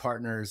my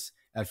partners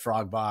at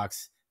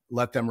Frogbox,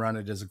 let them run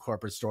it as a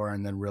corporate store,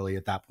 and then really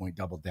at that point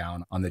doubled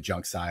down on the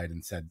junk side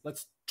and said,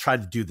 let's try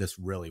to do this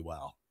really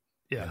well.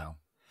 Yeah.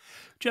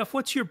 Jeff,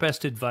 what's your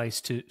best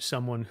advice to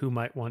someone who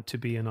might want to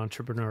be an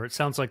entrepreneur? It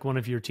sounds like one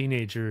of your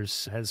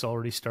teenagers has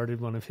already started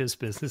one of his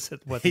business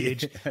at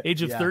the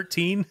age of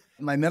 13?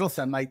 My middle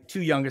son, my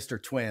two youngest are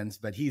twins,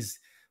 but he's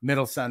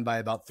middle son by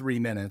about 3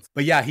 minutes.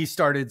 But yeah, he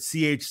started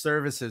CH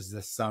Services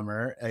this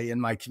summer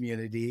in my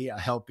community,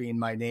 helping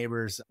my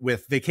neighbors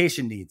with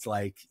vacation needs,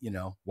 like,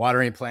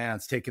 watering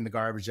plants, taking the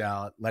garbage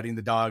out, letting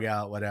the dog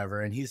out,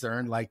 whatever. And he's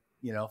earned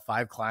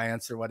 5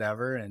 clients or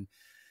whatever. And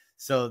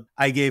so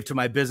I gave to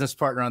my business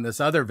partner on this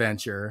other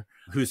venture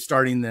who's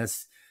starting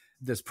this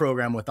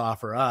program with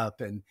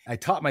OfferUp. And I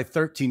taught my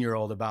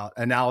 13-year-old about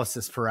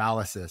analysis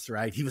paralysis,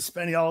 right? He was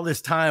spending all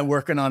this time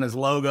working on his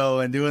logo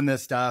and doing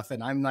this stuff.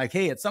 And I'm like,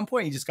 hey, at some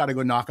point, you just got to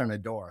go knock on a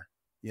door,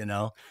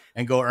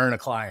 and go earn a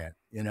client,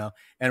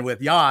 And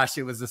with Yash,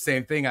 it was the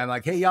same thing. I'm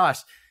like, hey, Yash,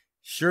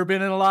 sure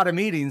been in a lot of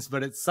meetings,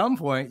 but at some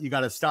point you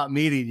got to stop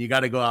meeting. You got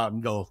to go out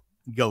and go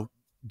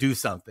do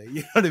something.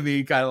 You know what I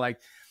mean? Kind of like.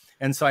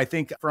 And so I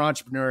think for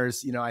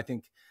entrepreneurs, I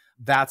think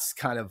that's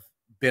kind of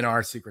been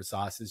our secret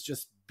sauce, is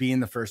just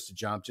being the first to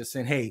jump, just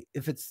saying, hey,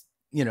 if it's,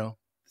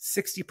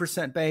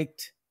 60%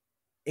 baked,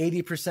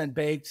 80%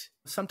 baked,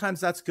 sometimes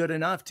that's good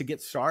enough to get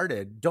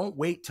started. Don't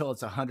wait till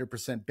it's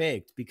 100%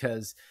 baked,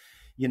 because,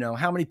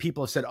 how many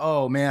people have said,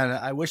 oh man,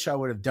 I wish I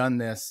would have done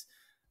this,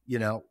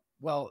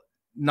 well,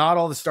 not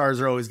all the stars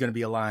are always going to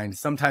be aligned.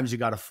 Sometimes you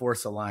got to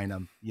force align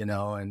them,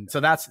 and so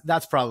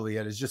that's probably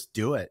it, is just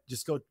do it.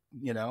 Just go,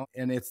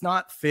 and it's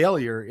not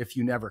failure if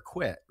you never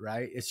quit,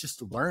 right? It's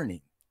just learning.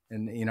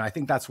 And, I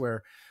think that's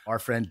where our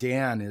friend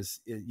Dan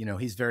is,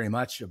 he's very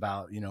much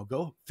about,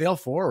 go fail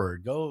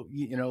forward, go,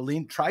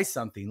 try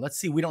something. Let's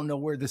see. We don't know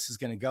where this is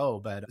going to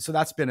go. But so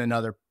that's been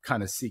another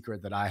kind of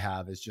secret that I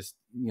have, is just,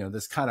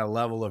 this kind of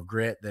level of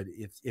grit that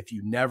if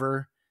you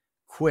never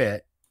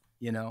quit,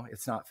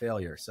 it's not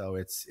failure. So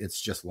it's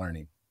just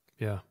learning.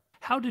 Yeah.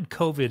 How did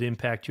COVID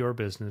impact your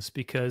business?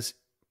 Because,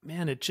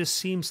 man, it just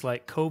seems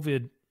like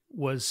COVID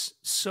was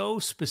so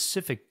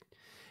specific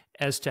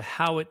as to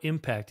how it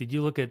impacted.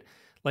 You look at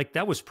Like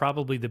that was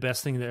probably the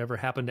best thing that ever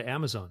happened to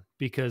Amazon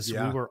because we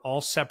Yeah. were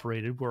all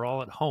separated. We're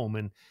all at home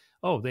and,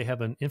 oh, they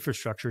have an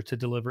infrastructure to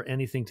deliver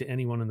anything to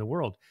anyone in the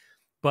world.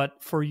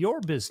 But for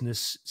your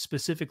business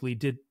specifically,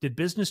 did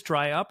business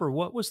dry up or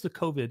what was the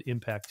COVID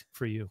impact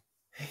for you?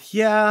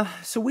 Yeah.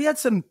 So we had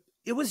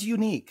it was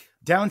unique.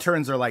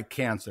 Downturns are like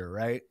cancer,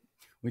 right?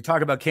 We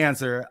talk about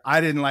cancer. I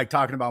didn't like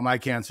talking about my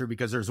cancer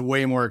because there's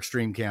way more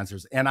extreme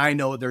cancers. And I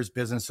know there's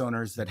business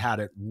owners that had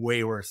it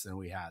way worse than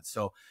we had.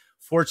 So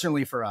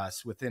fortunately for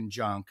us within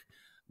junk,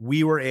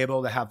 we were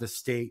able to have the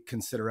state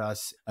consider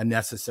us a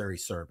necessary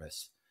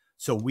service.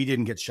 So we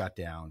didn't get shut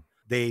down.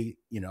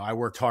 I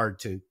worked hard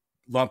to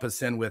lump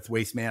us in with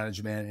Waste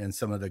Management and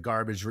some of the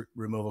garbage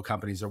removal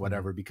companies or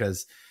whatever,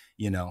 because,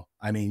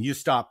 you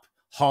stop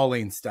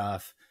hauling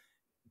stuff,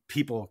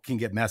 people can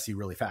get messy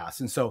really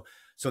fast. And so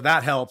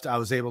that helped. I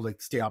was able to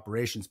stay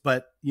operations,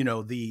 but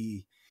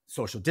the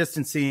social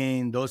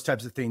distancing, those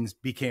types of things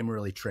became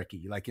really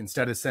tricky. Like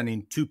instead of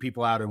sending 2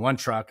 people out in one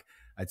truck,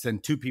 I'd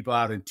send 2 people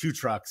out in 2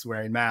 trucks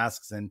wearing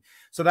masks. And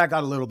so that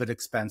got a little bit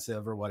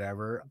expensive or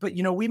whatever, but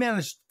we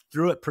managed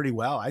through it pretty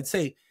well. I'd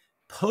say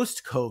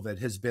post-COVID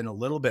has been a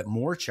little bit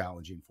more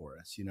challenging for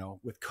us.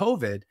 With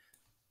COVID,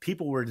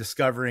 people were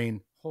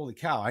discovering, holy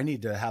cow, I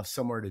need to have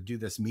somewhere to do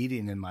this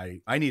meeting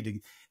I need to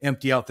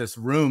empty out this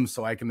room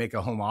so I can make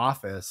a home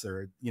office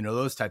or,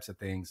 those types of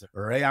things.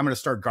 Or, hey, I'm going to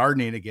start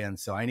gardening again.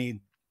 So I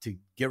need to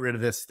get rid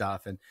of this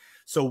stuff. And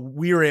so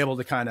we were able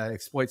to kind of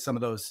exploit some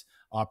of those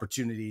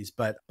opportunities.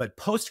 But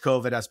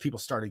post-COVID, as people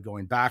started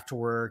going back to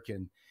work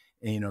and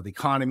the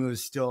economy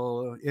was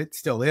still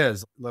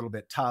is a little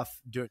bit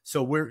tough.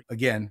 So we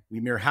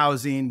mirror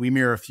housing, we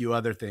mirror a few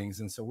other things.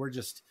 And so we're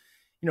just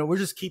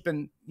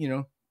keeping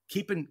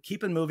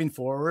moving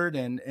forward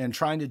and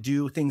trying to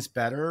do things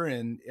better.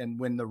 And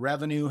when the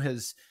revenue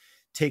has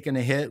taken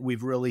a hit,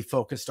 we've really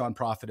focused on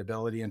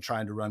profitability and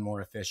trying to run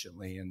more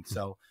efficiently. And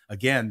so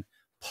again,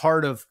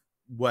 part of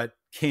what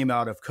came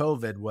out of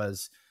COVID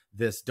was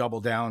this double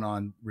down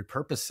on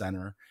RePurpose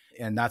Center.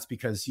 And that's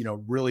because,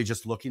 really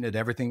just looking at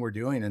everything we're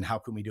doing and how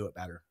can we do it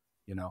better,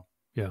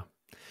 Yeah.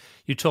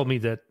 You told me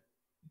that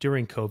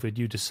during COVID,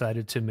 you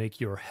decided to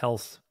make your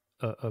health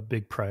a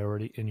big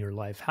priority in your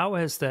life. How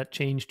has that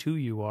changed who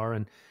you are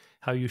and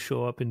how you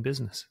show up in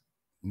business?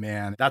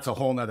 Man, that's a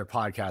whole nother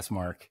podcast,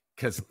 Mark,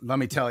 because let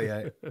me tell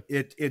you,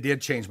 it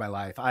did change my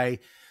life.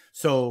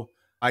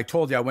 I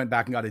told you I went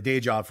back and got a day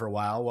job for a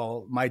while.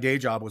 Well, my day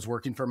job was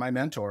working for my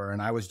mentor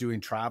and I was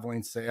doing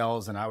traveling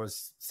sales and I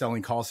was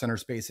selling call center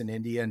space in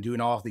India and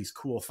doing all of these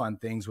cool, fun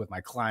things with my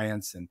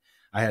clients. And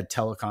I had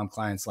telecom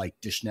clients like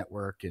Dish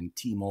Network and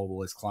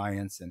T-Mobile as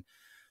clients. And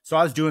so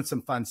I was doing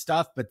some fun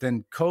stuff, but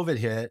then COVID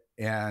hit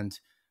and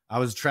I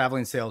was a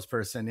traveling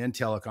salesperson in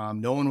telecom.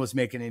 No one was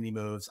making any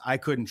moves. I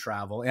couldn't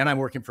travel. And I'm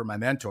working for my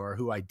mentor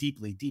who I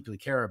deeply, deeply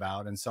care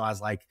about. And so I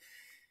was like,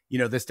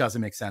 this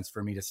doesn't make sense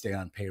for me to stay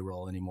on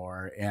payroll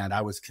anymore. And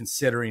I was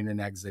considering an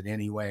exit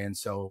anyway. And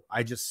so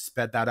I just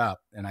sped that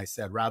up. And I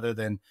said, rather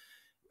than,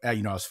 I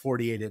was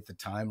 48 at the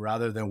time,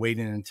 rather than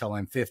waiting until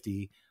I'm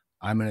 50,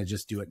 I'm going to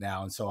just do it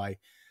now. And so I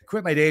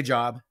quit my day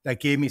job.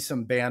 That gave me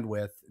some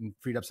bandwidth and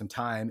freed up some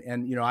time.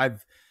 And,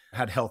 I've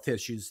had health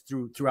issues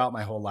throughout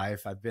my whole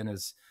life. I've been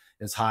as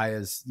high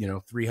as,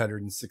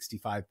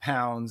 365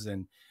 pounds.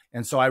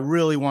 And so I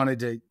really wanted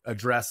to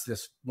address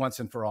this once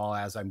and for all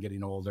as I'm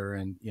getting older.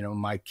 And,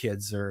 my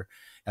kids are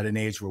at an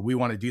age where we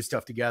want to do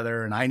stuff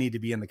together and I need to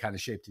be in the kind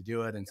of shape to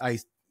do it. And I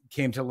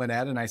came to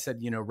Lynette and I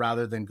said,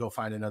 rather than go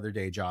find another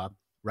day job,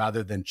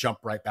 rather than jump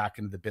right back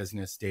into the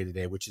business day to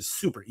day, which is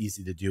super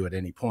easy to do at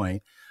any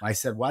point, I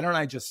said, why don't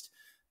I just,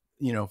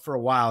 for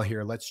a while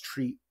here, let's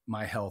treat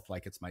my health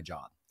like it's my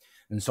job.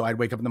 And so I'd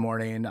wake up in the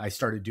morning. I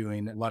started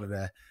doing a lot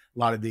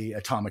of the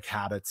atomic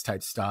habits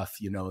type stuff,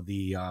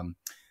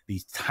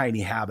 these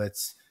tiny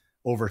habits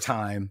over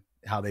time,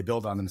 how they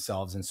build on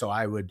themselves. And so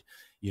I would,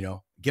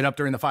 get up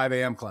during the 5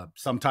 a.m. club.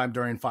 Sometime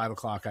during 5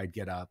 o'clock, I'd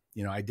get up.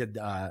 I did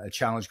a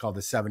challenge called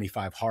the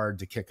 75 hard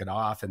to kick it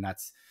off. And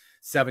that's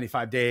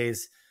 75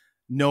 days,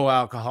 no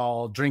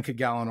alcohol, drink a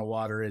gallon of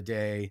water a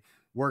day,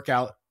 work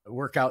out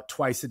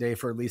twice a day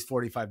for at least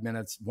 45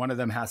 minutes. One of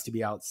them has to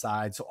be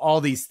outside. So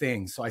all these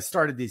things. So I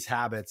started these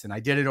habits and I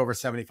did it over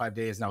 75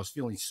 days and I was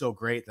feeling so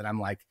great that I'm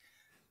like,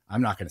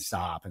 I'm not going to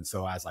stop. And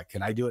so I was like,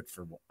 can I do it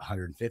for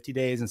 150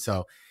 days? And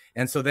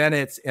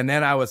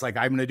then I was like,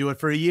 I'm going to do it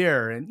for a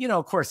year. And,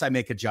 of course I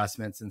make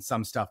adjustments and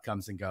some stuff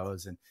comes and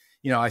goes. And,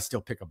 I still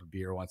pick up a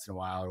beer once in a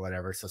while or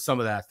whatever. So some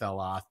of that fell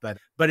off, but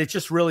it's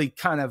just really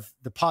kind of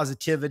the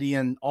positivity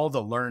and all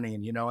the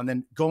learning, and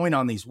then going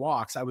on these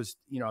walks, I was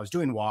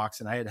doing walks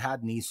and I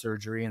had knee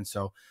surgery. And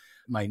so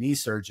my knee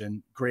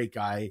surgeon, great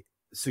guy,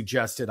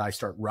 suggested I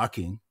start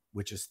rucking,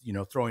 which is,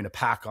 throwing a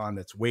pack on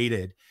that's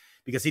weighted,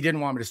 because he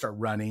didn't want me to start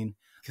running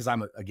because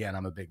I'm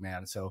a big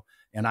man. So,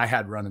 and I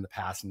had run in the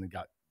past and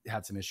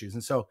had some issues.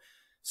 And so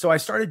I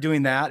started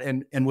doing that.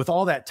 And with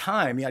all that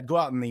time, I'd go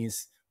out in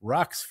these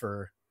rucks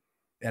for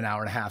an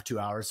hour and a half, 2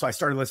 hours. So I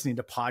started listening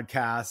to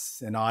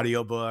podcasts and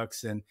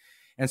audiobooks.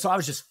 And so I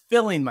was just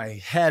filling my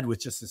head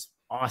with just this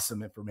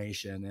awesome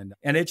information.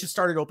 And it just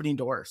started opening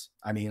doors.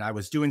 I mean, I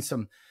was doing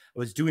some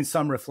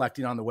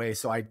reflecting on the way.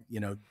 So I,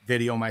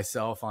 video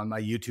myself on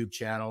my YouTube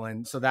channel.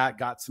 And so that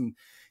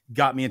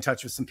got me in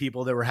touch with some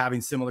people that were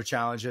having similar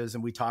challenges,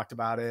 and we talked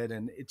about it.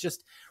 And it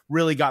just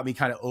really got me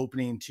kind of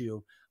opening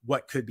to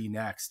what could be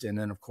next. And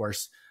then of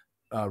course,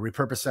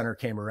 RePurpose Center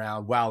came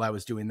around while I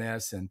was doing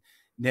this, and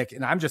Nick,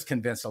 and I'm just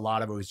convinced a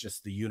lot of it was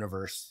just the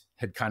universe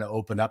had kind of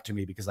opened up to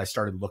me because I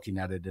started looking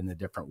at it in a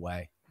different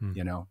way,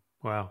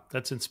 Wow,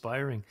 that's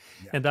inspiring.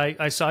 Yeah. And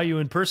I saw you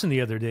in person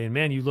the other day, and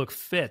man, you look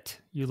fit.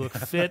 You look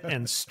fit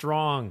and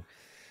strong.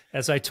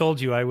 As I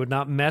told you, I would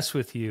not mess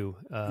with you.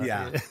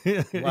 Yeah.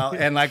 Well,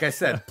 and like I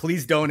said,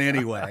 please don't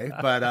anyway,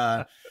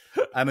 but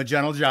I'm a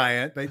gentle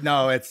giant. But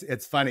no,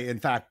 it's funny. In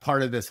fact,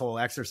 part of this whole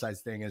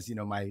exercise thing is,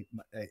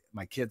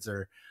 my kids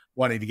are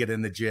wanting to get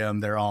in the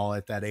gym. They're all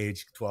at that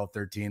age, 12,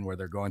 13, where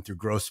they're going through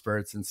growth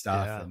spurts and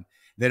stuff. Yeah. And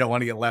they don't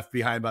want to get left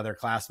behind by their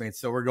classmates.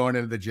 So we're going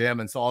into the gym.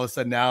 And so all of a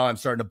sudden now I'm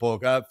starting to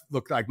bulk up,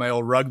 look like my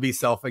old rugby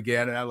self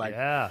again. And I'm like,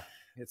 yeah,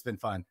 it's been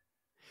fun.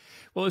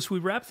 Well, as we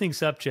wrap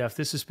things up, Jeff,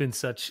 this has been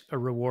such a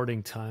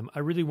rewarding time. I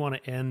really want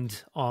to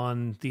end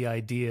on the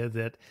idea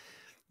that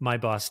my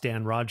boss,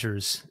 Dan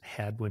Rogers,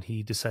 had when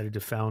he decided to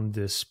found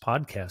this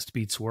podcast,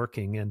 Beats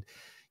Working. And,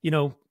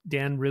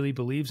 Dan really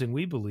believes, and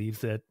we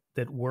believe that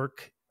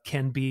work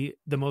can be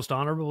the most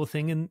honorable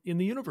thing in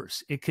the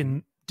universe. It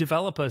can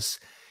develop us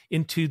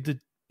into the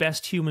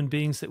best human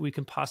beings that we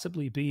can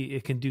possibly be.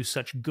 It can do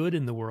such good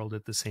in the world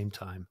at the same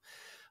time.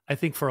 I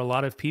think for a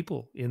lot of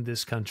people in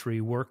this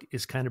country, work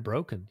is kind of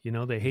broken.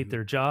 They hate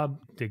their job,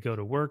 they go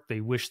to work,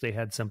 they wish they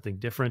had something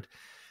different.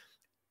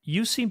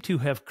 You seem to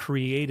have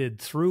created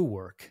through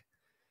work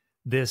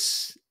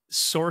this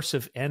source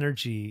of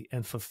energy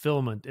and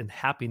fulfillment and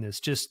happiness.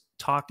 Just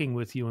talking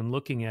with you and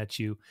looking at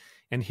you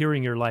and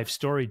hearing your life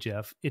story,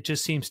 Jeff, it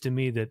just seems to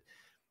me that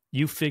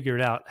you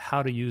figured out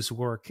how to use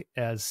work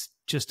as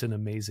just an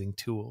amazing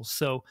tool.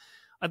 So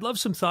I'd love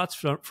some thoughts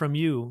from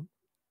you,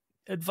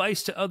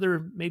 advice to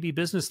other maybe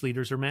business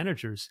leaders or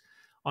managers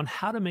on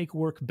how to make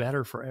work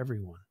better for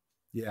everyone.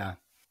 Yeah.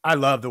 I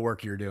love the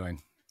work you're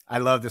doing. I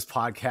love this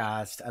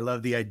podcast. I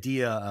love the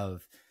idea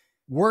of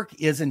work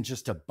isn't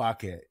just a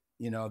bucket.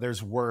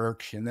 There's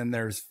work, and then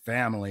there's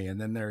family, and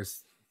then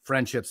there's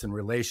friendships and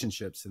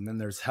relationships, and then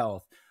there's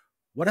health.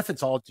 What if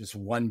it's all just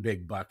one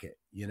big bucket,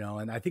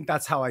 And I think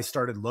that's how I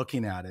started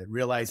looking at it,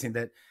 realizing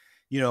that,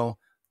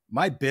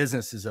 my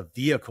business is a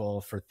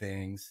vehicle for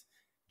things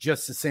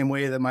just the same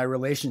way that my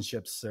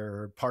relationships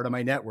are part of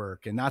my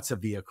network, and that's a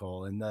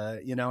vehicle. And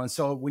and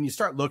so when you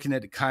start looking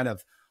at it kind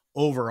of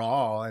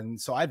overall, and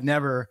so I've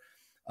never,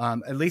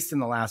 at least in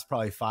the last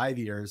probably 5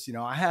 years,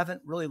 I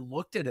haven't really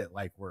looked at it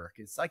like work.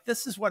 It's like,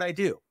 this is what I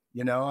do.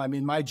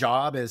 My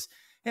job is,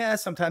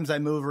 sometimes I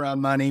move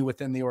around money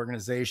within the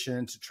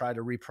organization to try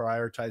to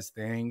reprioritize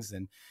things.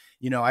 And,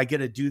 I get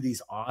to do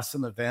these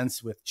awesome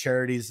events with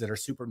charities that are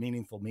super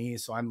meaningful to me.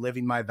 So I'm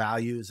living my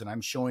values, and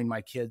I'm showing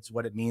my kids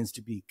what it means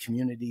to be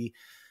community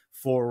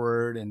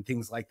forward and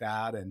things like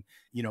that. And,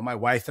 my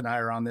wife and I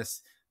are on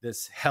this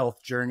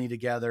health journey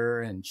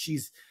together, and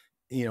she's,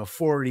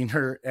 forwarding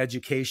her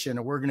education,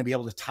 and we're going to be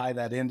able to tie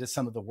that into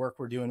some of the work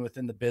we're doing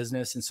within the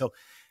business. And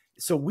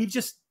so we've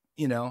just,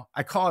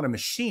 I call it a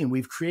machine.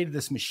 We've created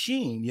this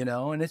machine,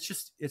 and it's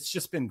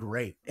just been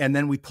great. And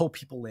then we pull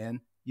people in,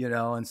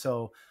 and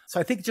so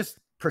I think just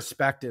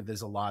perspective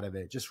is a lot of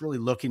it, just really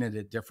looking at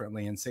it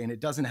differently and saying, it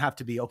doesn't have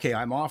to be, okay,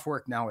 I'm off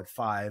work now at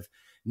 5.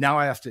 Now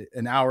I have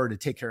an hour to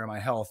take care of my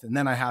health, and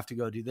then I have to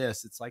go do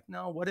this. It's like,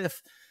 no, what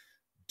if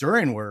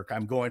during work,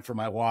 I'm going for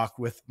my walk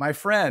with my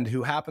friend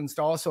who happens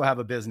to also have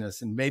a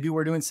business, and maybe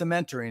we're doing some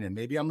mentoring, and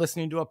maybe I'm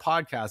listening to a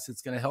podcast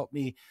that's going to help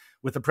me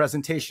with a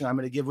presentation I'm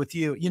going to give with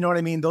you. You know what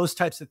I mean? Those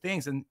types of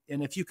things. And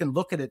if you can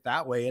look at it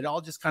that way, it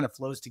all just kind of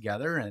flows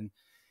together, and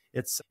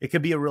it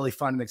could be a really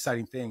fun and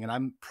exciting thing. And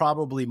I'm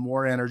probably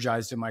more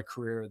energized in my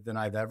career than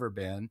I've ever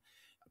been,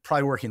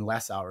 probably working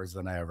less hours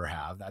than I ever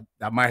have.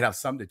 That might have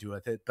something to do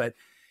with it, but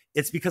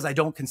it's because I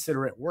don't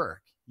consider it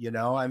work.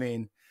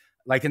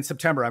 Like in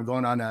September, I'm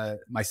going on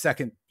my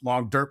second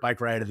long dirt bike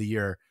ride of the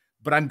year,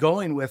 but I'm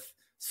going with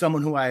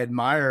someone who I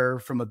admire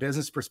from a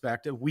business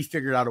perspective. We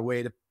figured out a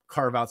way to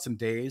carve out some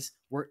days.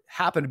 We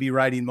happen to be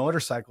riding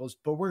motorcycles,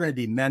 but we're going to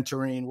be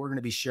mentoring. We're going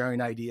to be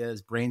sharing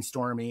ideas,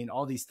 brainstorming,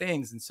 all these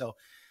things. And so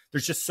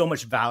there's just so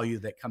much value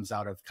that comes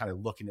out of kind of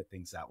looking at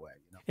things that way.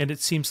 And it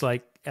seems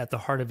like at the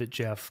heart of it,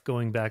 Jeff,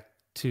 going back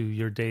to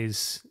your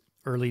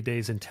early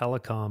days in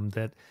telecom,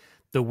 that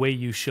the way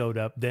you showed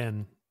up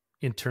then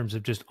in terms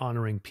of just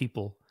honoring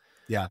people,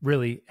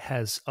 really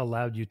has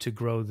allowed you to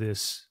grow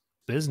this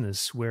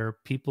business where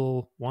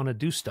people want to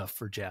do stuff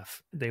for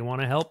Jeff. They want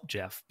to help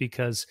Jeff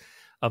because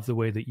of the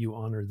way that you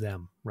honor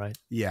them, right?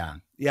 Yeah.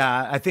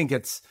 I think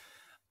it's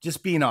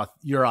just being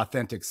your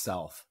authentic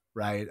self,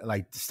 right?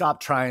 Like,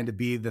 stop trying to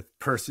be the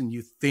person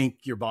you think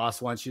your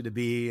boss wants you to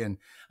be. And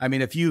I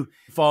mean, if you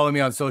follow me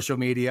on social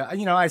media,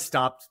 I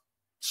stopped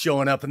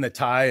showing up in the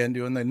tie and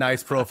doing the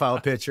nice profile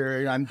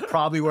picture. I'm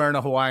probably wearing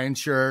a Hawaiian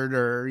shirt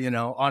or,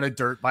 on a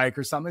dirt bike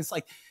or something. It's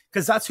like,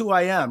 because that's who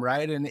I am,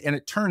 right? And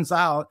it turns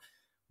out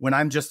when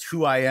I'm just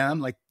who I am,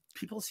 like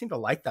people seem to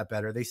like that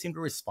better. They seem to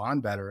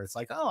respond better. It's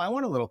like, oh, I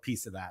want a little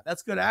piece of that.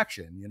 That's good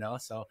action, you know?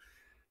 So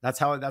that's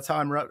how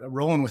I'm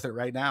rolling with it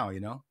right now, you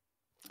know?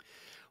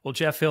 Well,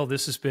 Jeff Hill,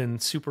 this has been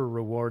super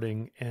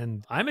rewarding,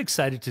 and I'm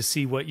excited to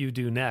see what you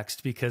do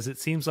next, because it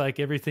seems like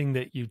everything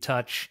that you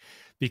touch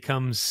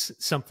becomes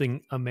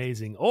something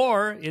amazing,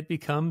 or it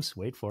becomes,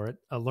 wait for it,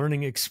 a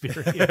learning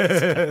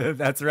experience.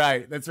 That's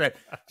right. That's right.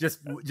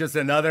 Just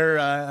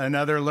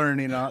another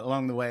learning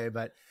along the way.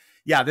 But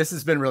yeah, this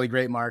has been really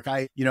great, Mark.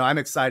 I'm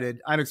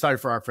excited. I'm excited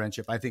for our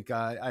friendship. I think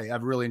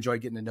I've really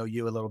enjoyed getting to know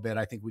you a little bit.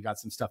 I think we got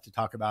some stuff to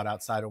talk about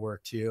outside of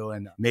work too,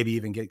 and maybe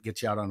even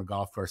get you out on a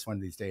golf course one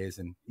of these days,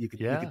 and you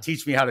could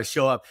teach me how to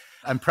show up.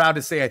 I'm proud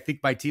to say I think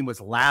my team was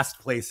last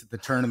place at the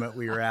tournament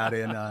we were at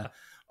in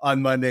on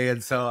Monday.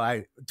 And so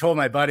I told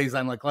my buddies,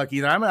 I'm like, look,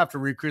 either I'm gonna have to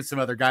recruit some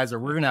other guys or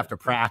we're gonna have to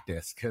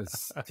practice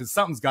because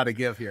something's got to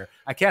give here.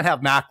 I can't have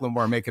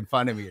Macklemore making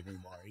fun of me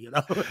anymore, you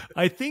know?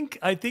 I think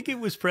it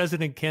was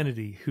President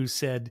Kennedy who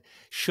said,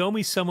 show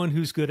me someone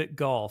who's good at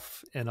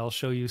golf and I'll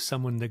show you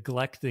someone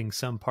neglecting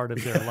some part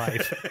of their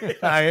life.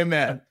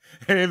 Amen.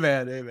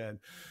 Amen.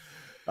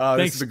 Oh,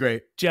 this has been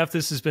great. Jeff,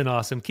 this has been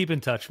awesome. Keep in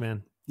touch,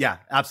 man. Yeah,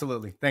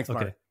 absolutely. Thanks,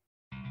 Mark. Okay.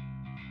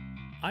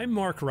 I'm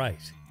Mark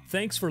Wright.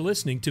 Thanks for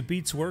listening to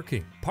Beats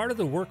Working, part of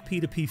the Work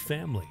P2P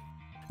family.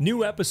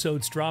 New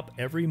episodes drop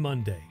every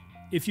Monday.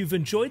 If you've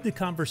enjoyed the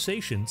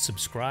conversation,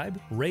 subscribe,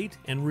 rate,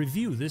 and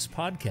review this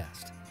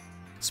podcast.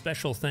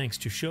 Special thanks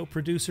to show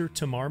producer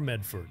Tamar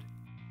Medford.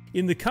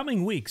 In the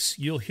coming weeks,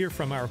 you'll hear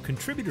from our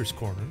Contributors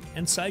Corner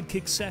and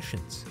Sidekick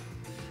Sessions.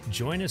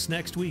 Join us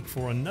next week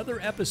for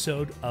another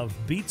episode of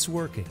Beats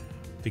Working,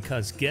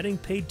 because getting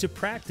paid to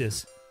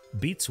practice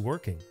beats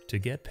working to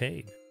get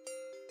paid.